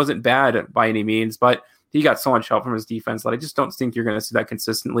that. He wasn't bad by any means, but he got so much help from his defense that I just don't think you're going to see that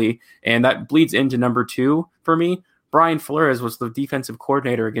consistently. And that bleeds into number 2 for me. Brian Flores was the defensive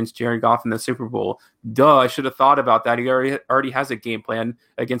coordinator against Jared Goff in the Super Bowl. I should have thought about that. He already has a game plan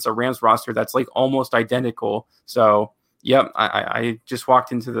against a Rams roster that's like almost identical. So, yep, I just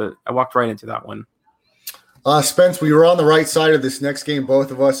walked right into that one. Spence, we were on the right side of this next game,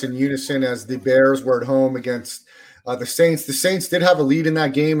 both of us in unison, as the Bears were at home against the Saints. The Saints did have a lead in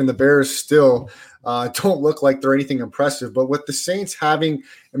that game, and the Bears still don't look like they're anything impressive. But with the Saints having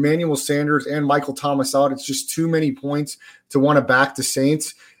Emmanuel Sanders and Michael Thomas out, it's just too many points to want to back the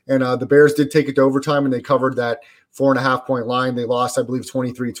Saints. And the Bears did take it to overtime, and they covered that 4.5-point line. They lost, I believe,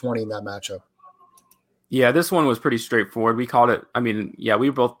 23-20 in that matchup. Yeah, this one was pretty straightforward. We called it. I mean, yeah, we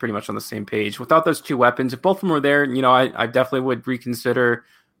were both pretty much on the same page. Without those 2 weapons, if both of them were there, I definitely would reconsider.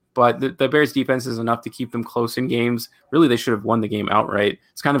 But the Bears' defense is enough to keep them close in games. Really, they should have won the game outright.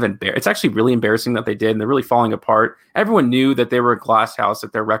 It's kind of it's actually really embarrassing that they did, and they're really falling apart. Everyone knew that they were a glass house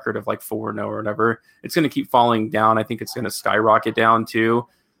at their record of like 4-0 or whatever. It's going to keep falling down. I think it's going to skyrocket down too,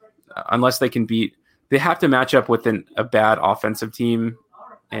 unless they can beat. They have to match up with a bad offensive team,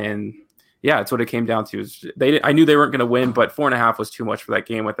 and yeah, it's what it came down to. I knew they weren't going to win, but 4.5 was too much for that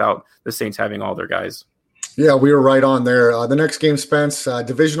game without the Saints having all their guys. Yeah, we were right on there. The next game, Spence,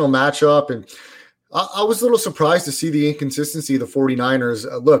 divisional matchup, and I was a little surprised to see the inconsistency of the 49ers.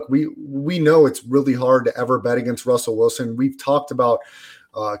 Look, we know it's really hard to ever bet against Russell Wilson. We've talked about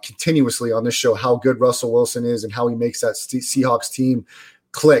continuously on this show how good Russell Wilson is and how he makes that Seahawks team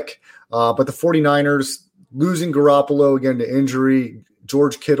click. But the 49ers losing Garoppolo again to injury,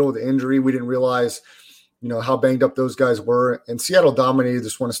 George Kittle to injury, we didn't realize how banged up those guys were. And Seattle dominated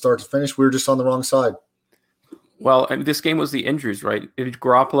this one to start to finish. We were just on the wrong side. Well, and this game was the injuries, right?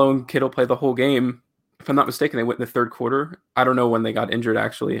 Garoppolo and Kittle played the whole game. If I'm not mistaken, they went in the third quarter. I don't know when they got injured,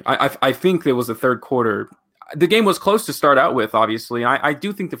 actually. I think it was the third quarter. The game was close to start out with, obviously. I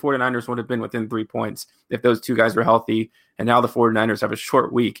do think the 49ers would have been within 3 points if those 2 guys were healthy. And now the 49ers have a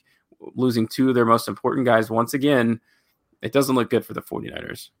short week, losing 2 of their most important guys once again. It doesn't look good for the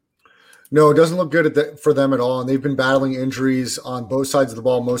 49ers. No, it doesn't look good for them at all. And they've been battling injuries on both sides of the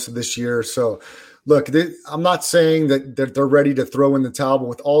ball most of this year. So, look, I'm not saying that they're ready to throw in the towel, but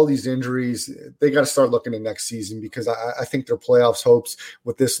with all these injuries, they got to start looking at next season, because I think their playoffs hopes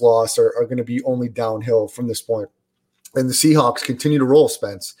with this loss are going to be only downhill from this point. And the Seahawks continue to roll,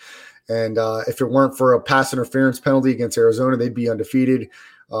 Spence. And if it weren't for a pass interference penalty against Arizona, they'd be undefeated.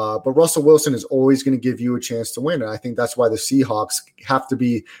 But Russell Wilson is always going to give you a chance to win. And I think that's why the Seahawks have to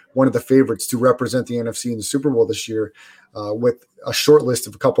be one of the favorites to represent the NFC in the Super Bowl this year, with a short list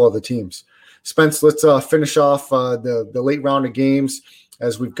of a couple other teams. Spence, let's finish off the late round of games,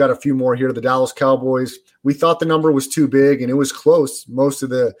 as we've got a few more here. The Dallas Cowboys, we thought the number was too big, and it was close most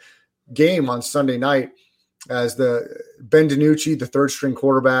of the game on Sunday night, as the Ben DiNucci, the third-string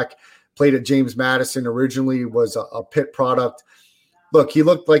quarterback, played at James Madison, originally was a Pitt product. Look, he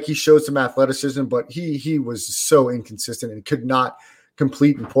looked like he showed some athleticism, but he was so inconsistent and could not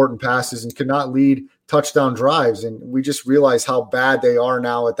complete important passes and could not lead touchdown drives. And we just realized how bad they are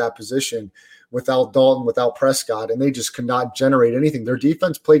now at that position without Dalton, without Prescott, and they just could not generate anything. Their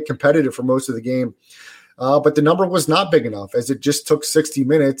defense played competitive for most of the game, but the number was not big enough, as it just took 60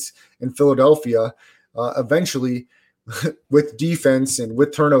 minutes in Philadelphia. Eventually, with defense and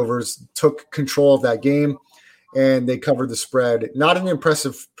with turnovers, took control of that game, and they covered the spread. Not an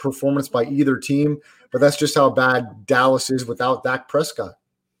impressive performance by either team, but that's just how bad Dallas is without Dak Prescott.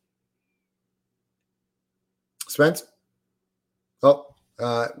 Spence?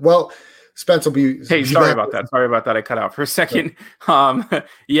 Well, Spence will be. Hey, sorry about that. Sorry about that. I cut out for a second.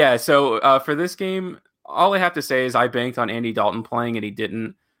 Yeah. So for this game, all I have to say is I banked on Andy Dalton playing, and he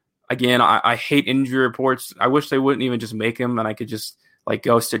didn't. Again, I hate injury reports. I wish they wouldn't even just make them, and I could just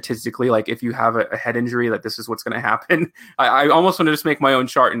go statistically, if you have a head injury, this is what's going to happen. I almost want to just make my own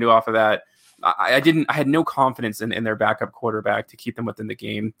chart and do off of that. I had no confidence in their backup quarterback to keep them within the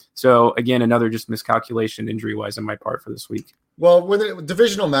game. So again, another just miscalculation injury wise on my part for this week. Well, with a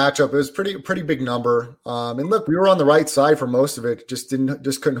divisional matchup, it was pretty big number. And look, we were on the right side for most of it. Just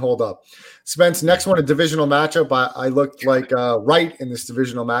couldn't hold up. Spence, next one, a divisional matchup. I looked like right in this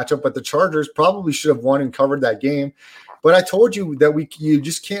divisional matchup, but the Chargers probably should have won and covered that game. But I told you that you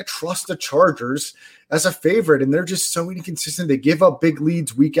just can't trust the Chargers as a favorite, and they're just so inconsistent. They give up big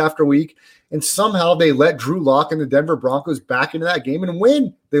leads week after week, and somehow they let Drew Lock and the Denver Broncos back into that game and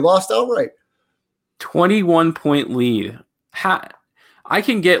win. They lost outright. 21-point lead. I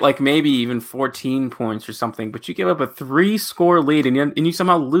can get like maybe even 14 points or something, but you give up a 3-score lead and you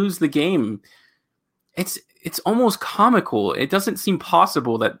somehow lose the game. It's almost comical. It doesn't seem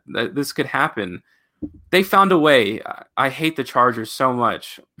possible that this could happen. They found a way. I hate the Chargers so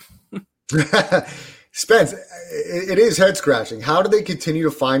much. Spence, it is head scratching. How do they continue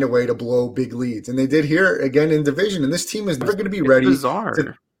to find a way to blow big leads? And they did here again in division. And this team is never going to be ready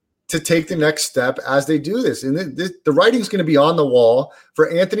to take the next step as they do this. And the writing's going to be on the wall for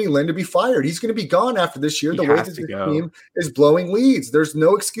Anthony Lynn to be fired. He's going to be gone after this year. The way that the team is blowing leads, there's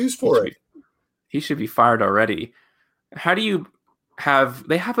no excuse for it. He should be fired already. How do you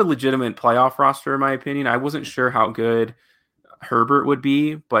they have a legitimate playoff roster, in my opinion. I wasn't sure how good Herbert would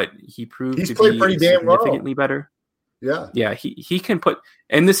be, but he proved to be pretty damn significantly better. Yeah, he can put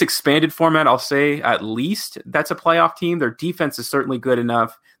in this expanded format. I'll say at least that's a playoff team. Their defense is certainly good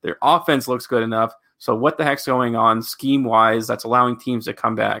enough. Their offense looks good enough. So what the heck's going on scheme wise that's allowing teams to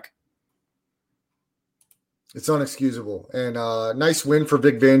come back? It's unexcusable. And nice win for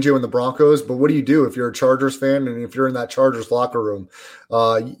Vic Fangio and the Broncos. But what do you do if you're a Chargers fan and if you're in that Chargers locker room?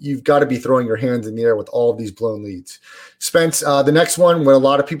 You've got to be throwing your hands in the air with all of these blown leads. Spence, the next one, what a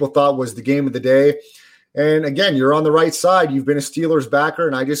lot of people thought was the game of the day. And again, you're on the right side. You've been a Steelers backer,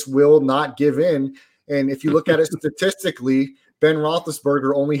 and I just will not give in. And if you look at it statistically, Ben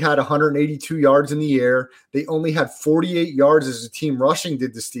Roethlisberger only had 182 yards in the air. They only had 48 yards as a team rushing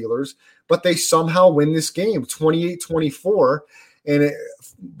did the Steelers, but they somehow win this game 28-24 and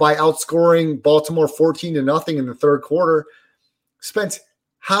by outscoring Baltimore 14-0 in the third quarter. Spence,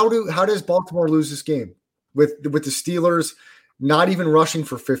 how does Baltimore lose this game with the Steelers not even rushing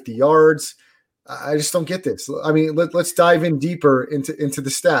for 50 yards? I just don't get this. I mean, let's dive in deeper into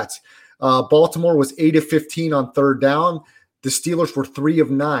the stats. Baltimore was 8 of 15 on third down. The Steelers were 3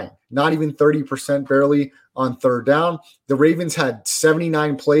 of 9, not even 30% barely on third down. The Ravens had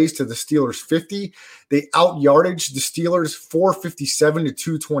 79 plays to the Steelers 50. They out-yardaged the Steelers 457 to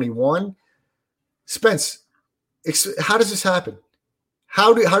 221. Spence, how does this happen?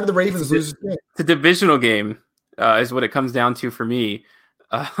 How do the Ravens lose this game? It's a divisional game is what it comes down to for me.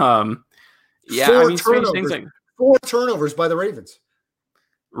 Four turnovers by the Ravens.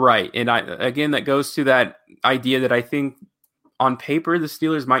 Right. And that goes to that idea that I think on paper, the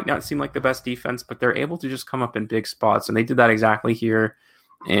Steelers might not seem like the best defense, but they're able to just come up in big spots. And they did that exactly here.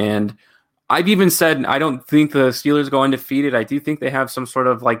 And I've even said, I don't think the Steelers go undefeated. I do think they have some sort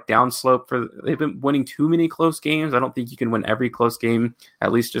of like downslope they've been winning too many close games. I don't think you can win every close game,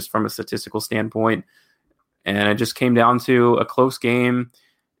 at least just from a statistical standpoint. And it just came down to a close game.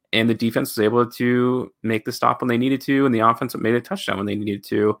 And the defense was able to make the stop when they needed to, and the offense made a touchdown when they needed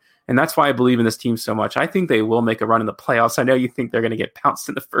to. And that's why I believe in this team so much. I think they will make a run in the playoffs. I know you think they're going to get pounced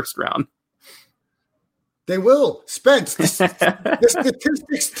in the first round. They will. Spence, the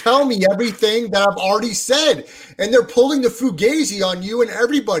statistics tell me everything that I've already said, and they're pulling the Fugazi on you and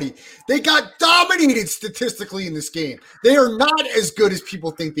everybody. They got dominated statistically in this game. They are not as good as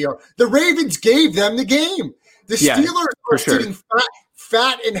people think they are. The Ravens gave them the game. The Steelers are sitting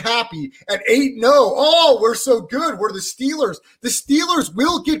fat and happy at 8-0. Oh, we're so good. We're the Steelers. The Steelers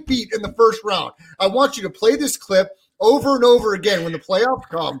will get beat in the first round. I want you to play this clip over and over again when the playoffs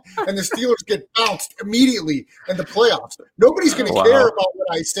come and the Steelers get bounced immediately in the playoffs. Nobody's going to care about what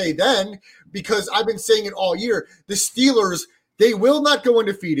I say then because I've been saying it all year. The Steelers, they will not go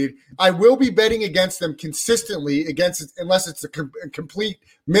undefeated. I will be betting against them consistently unless it's a complete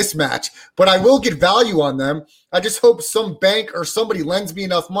mismatch. But I will get value on them. I just hope some bank or somebody lends me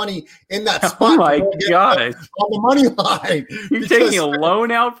enough money in that spot. Oh my God. On the money line. You're taking a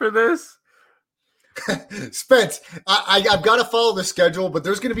loan out for this? Spence, I've got to follow the schedule, but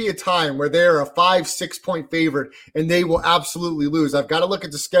there's going to be a time where they're a 5-6 point favorite and they will absolutely lose. I've got to look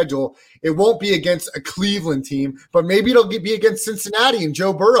at the schedule. It won't be against a Cleveland team, but maybe it'll be against Cincinnati and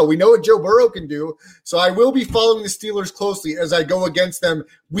Joe Burrow. We know what Joe Burrow can do. So I will be following the Steelers closely as I go against them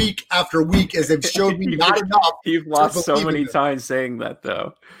week after week, as they've showed me not enough. You've lost so many times saying that,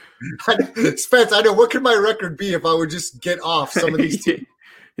 though. Spence, I know. What could my record be if I would just get off some of these teams?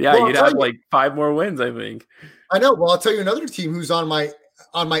 Yeah, well, you'd have like 5 more wins, I think. I know. Well, I'll tell you another team who's on my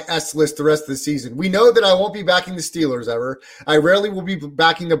S list the rest of the season. We know that I won't be backing the Steelers ever. I rarely will be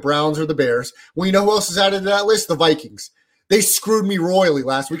backing the Browns or the Bears. We know who else is added to that list? The Vikings. They screwed me royally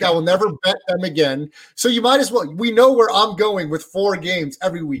last week. I will never bet them again. So you might as well. We know where I'm going with 4 games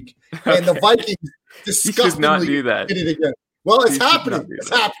every week. And the Vikings disgustingly do that. did it again. Well, it's happening.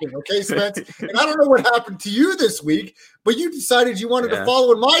 It's happening, okay, Spence? And I don't know what happened to you this week, but you decided you wanted to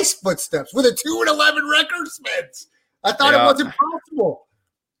follow in my footsteps with a 2-11 record, Spence. I thought it wasn't possible.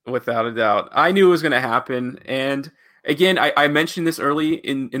 Without a doubt. I knew it was going to happen. And again, I mentioned this early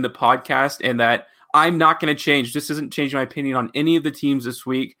in the podcast, and that I'm not going to change. This isn't changing my opinion on any of the teams this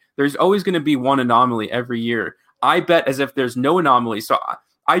week. There's always going to be one anomaly every year. I bet as if there's no anomaly. So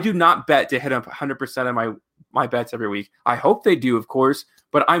I do not bet to hit up 100% of my bets every week. I hope they do, of course,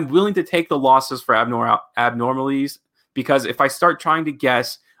 but I'm willing to take the losses for abnormalities, because if I start trying to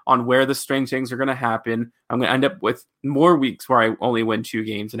guess on where the strange things are going to happen, I'm going to end up with more weeks where I only win 2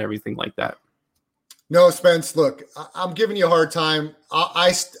 games and everything like that. No, Spence, look, I'm giving you a hard time.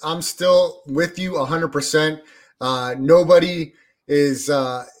 I'm still with you 100%. Nobody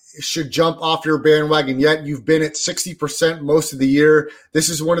should jump off your bandwagon yet. You've been at 60% most of the year. This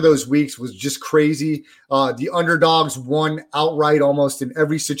is one of those weeks was just crazy. The underdogs won outright almost in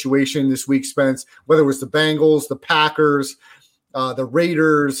every situation this week, Spence, whether it was the Bengals, the Packers, the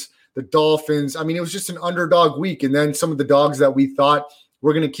Raiders, the Dolphins. I mean, it was just an underdog week. And then some of the dogs that we thought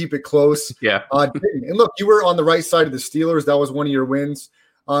were going to keep it close. Yeah. Didn't. And look, you were on the right side of the Steelers. That was one of your wins.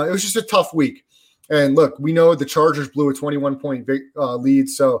 It was just a tough week. And look, we know the Chargers blew a 21-point lead.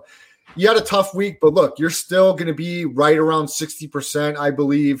 So you had a tough week, but look, you're still going to be right around 60%, I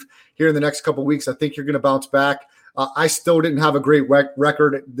believe, here in the next couple of weeks. I think you're going to bounce back. I still didn't have a great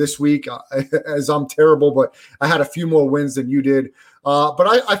record this week, as I'm terrible, but I had a few more wins than you did.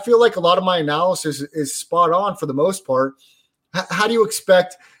 But I feel like a lot of my analysis is spot on for the most part. How do you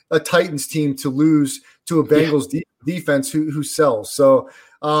expect a Titans team to lose to a Bengals defense who sells? So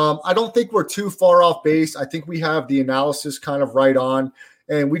I don't think we're too far off base. I think we have the analysis kind of right on,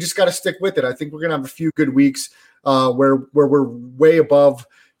 and we just got to stick with it. I think we're going to have a few good weeks where we're way above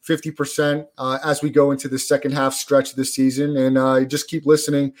 50% as we go into the second half stretch of the season. And just keep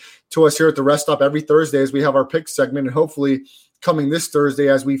listening to us here at the Rest Stop every Thursday as we have our pick segment, and hopefully coming this Thursday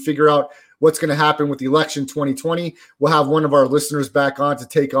as we figure out what's going to happen with the election 2020. We'll have one of our listeners back on to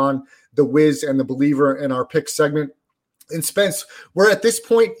take on the Wiz and the Believer in our pick segment. And Spence, we're at this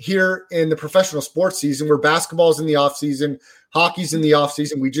point here in the professional sports season where basketball's in the offseason, hockey's in the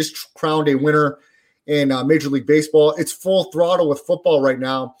offseason. We just crowned a winner in Major League Baseball. It's full throttle with football right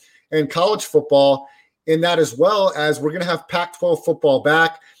now and college football in that, as well as we're going to have Pac-12 football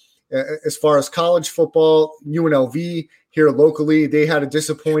back. As far as college football, UNLV here locally, they had a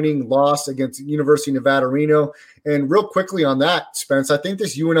disappointing loss against University of Nevada, Reno. And real quickly on that, Spence, I think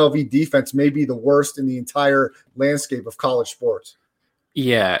this UNLV defense may be the worst in the entire landscape of college sports.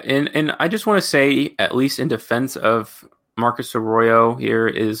 Yeah, and I just want to say, at least in defense of Marcus Arroyo here,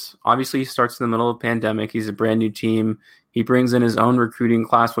 is obviously he starts in the middle of the pandemic. He's a brand new team. He brings in his own recruiting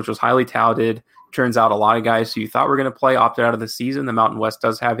class, which was highly touted. Turns out a lot of guys who you thought were going to play opted out of the season. The Mountain West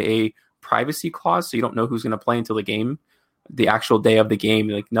does have a privacy clause, so you don't know who's going to play until the actual day of the game.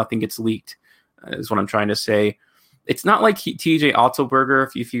 Like, nothing gets leaked, is what I'm trying to say. It's not like TJ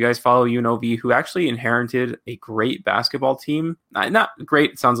Otzelberger, if you guys follow UNLV, who actually inherited a great basketball team. Not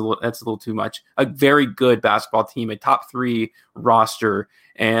great, that's a little too much. A very good basketball team, a top 3 roster.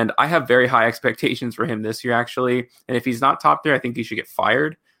 And I have very high expectations for him this year, actually. And if he's not top there, I think he should get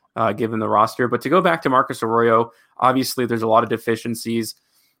fired, given the roster. But to go back to Marcus Arroyo, obviously there's a lot of deficiencies.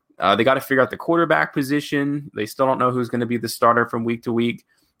 They got to figure out the quarterback position. They still don't know who's going to be the starter from week to week.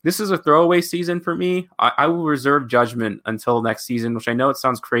 This is a throwaway season for me. I will reserve judgment until next season, which I know it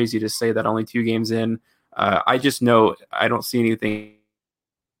sounds crazy to say that only 2 games in. I just know I don't see anything.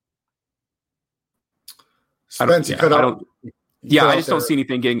 Spence, I just don't see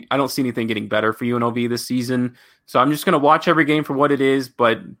anything getting. I don't see anything getting better for UNLV this season. So I'm just going to watch every game for what it is,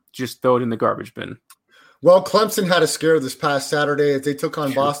 but just throw it in the garbage bin. Well, Clemson had a scare this past Saturday as they took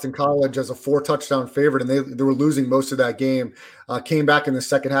on Boston College as a 4-touchdown favorite, and they were losing most of that game. Came back in the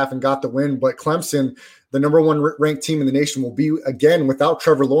second half and got the win. But Clemson, the number 1 ranked team in the nation, will be again without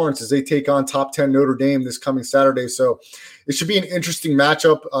Trevor Lawrence as they take on top 10 Notre Dame this coming Saturday. So it should be an interesting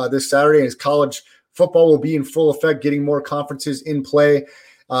matchup this Saturday as college football will be in full effect, getting more conferences in play.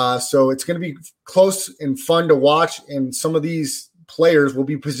 So it's going to be close and fun to watch, and some of these players will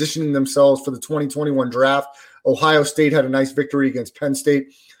be positioning themselves for the 2021 draft. Ohio State had a nice victory against Penn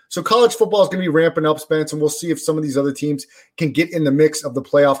State. So college football is going to be ramping up, Spence, and we'll see if some of these other teams can get in the mix of the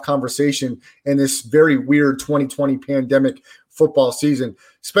playoff conversation in this very weird 2020 pandemic football season.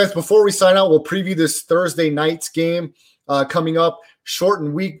 Spence, before we sign out, we'll preview this Thursday night's game coming up.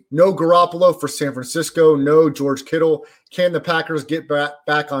 Shortened week, no Garoppolo for San Francisco, no George Kittle. Can the Packers get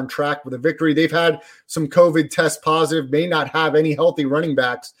back on track with a victory? They've had some COVID test positive, may not have any healthy running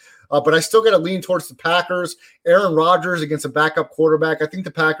backs, but I still got to lean towards the Packers. Aaron Rodgers against a backup quarterback. I think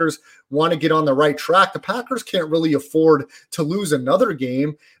the Packers want to get on the right track. The Packers can't really afford to lose another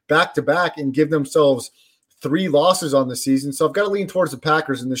game back-to-back and give themselves 3 losses on the season. So I've got to lean towards the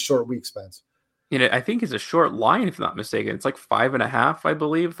Packers in this short week, Spence. I think it's a short line, if I'm not mistaken. It's like 5.5, I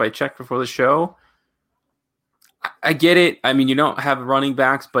believe, if I checked before the show. I get it. I mean, you don't have running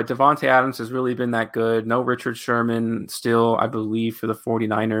backs, but Davante Adams has really been that good. No Richard Sherman still, I believe, for the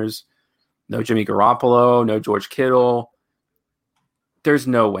 49ers. No Jimmy Garoppolo, no George Kittle. There's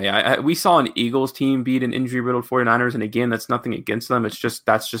no way. We saw an Eagles team beat an injury-riddled 49ers, and again, that's nothing against them.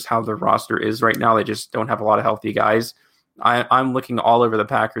 That's just how their roster is right now. They just don't have a lot of healthy guys. I'm looking all over the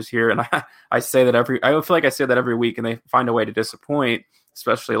Packers here, and I say that I feel like I say that every week, and they find a way to disappoint,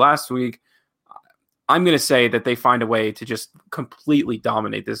 especially last week. I'm going to say that they find a way to just completely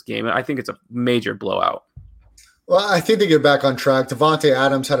dominate this game, and I think it's a major blowout. Well, I think they get back on track. Davante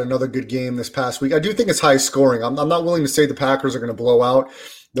Adams had another good game this past week. I do think it's high scoring. I'm not willing to say the Packers are going to blow out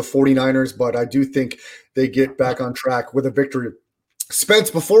the 49ers, but I do think they get back on track with a victory.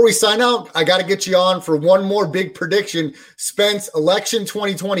 Spence, before we sign out, I got to get you on for one more big prediction. Spence, election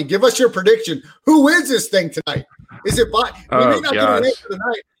 2020. Give us your prediction. Who wins this thing tonight? Is it Biden? We may not get an answer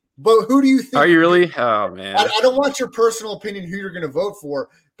tonight, but who do you think? Are you really? Oh, man. I don't want your personal opinion who you're going to vote for,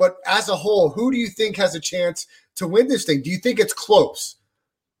 but as a whole, who do you think has a chance to win this thing? Do you think it's close?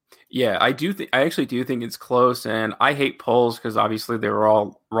 Yeah, I do. I actually do think it's close, and I hate polls because obviously they were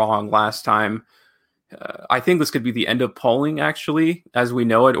all wrong last time. I think this could be the end of polling, actually, as we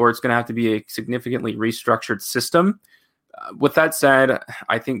know it, or it's going to have to be a significantly restructured system. With that said,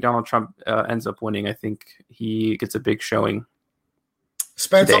 I think Donald Trump ends up winning. I think he gets a big showing.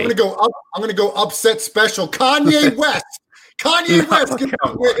 Spence, today. I'm going to go up. I'm going to go upset special. Kanye West. Kanye West gets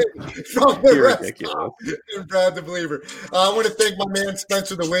the win from the rest and Brad the Believer. I want to thank my man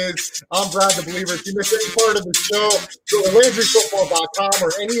Spencer the Wiz. I'm Brad the Believer. If you missed any part of the show, go to LandryFootball.com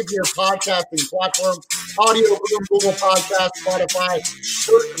or any of your podcasting platforms, Audio Room, Google Podcasts, Spotify,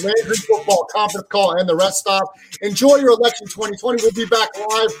 search Landry Football Conference Call, and the rest stop. Enjoy your election 2020. We'll be back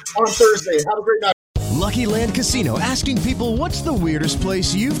live on Thursday. Have a great night. Lucky Land Casino, asking people, what's the weirdest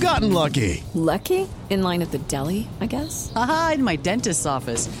place you've gotten lucky? Lucky? In line at the deli, I guess? Aha, in my dentist's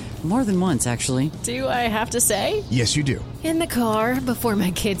office. More than once, actually. Do I have to say? Yes, you do. In the car before my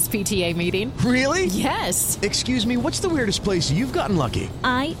kids' PTA meeting. Really? Yes. Excuse me, what's the weirdest place you've gotten lucky?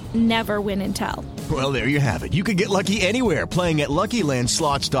 I never win and tell. Well, there you have it. You can get lucky anywhere, playing at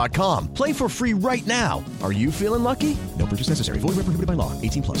LuckyLandSlots.com. Play for free right now. Are you feeling lucky? No purchase necessary. Void where prohibited by law.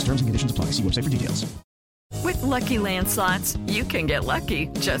 18+. Terms and conditions apply. See website for details. With Lucky Land Slots, you can get lucky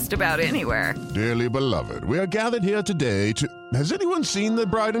just about anywhere. Dearly beloved, we are gathered here today to... Has anyone seen the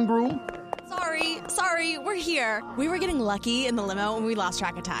bride and groom? Sorry, we're here. We were getting lucky in the limo and we lost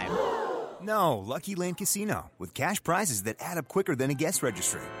track of time. No, Lucky Land Casino, with cash prizes that add up quicker than a guest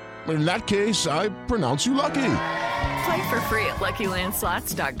registry. In that case, I pronounce you lucky. Play for free at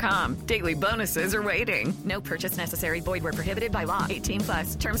LuckyLandSlots.com. Daily bonuses are waiting. No purchase necessary. Void where prohibited by law.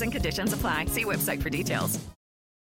 18+. Terms and conditions apply. See website for details.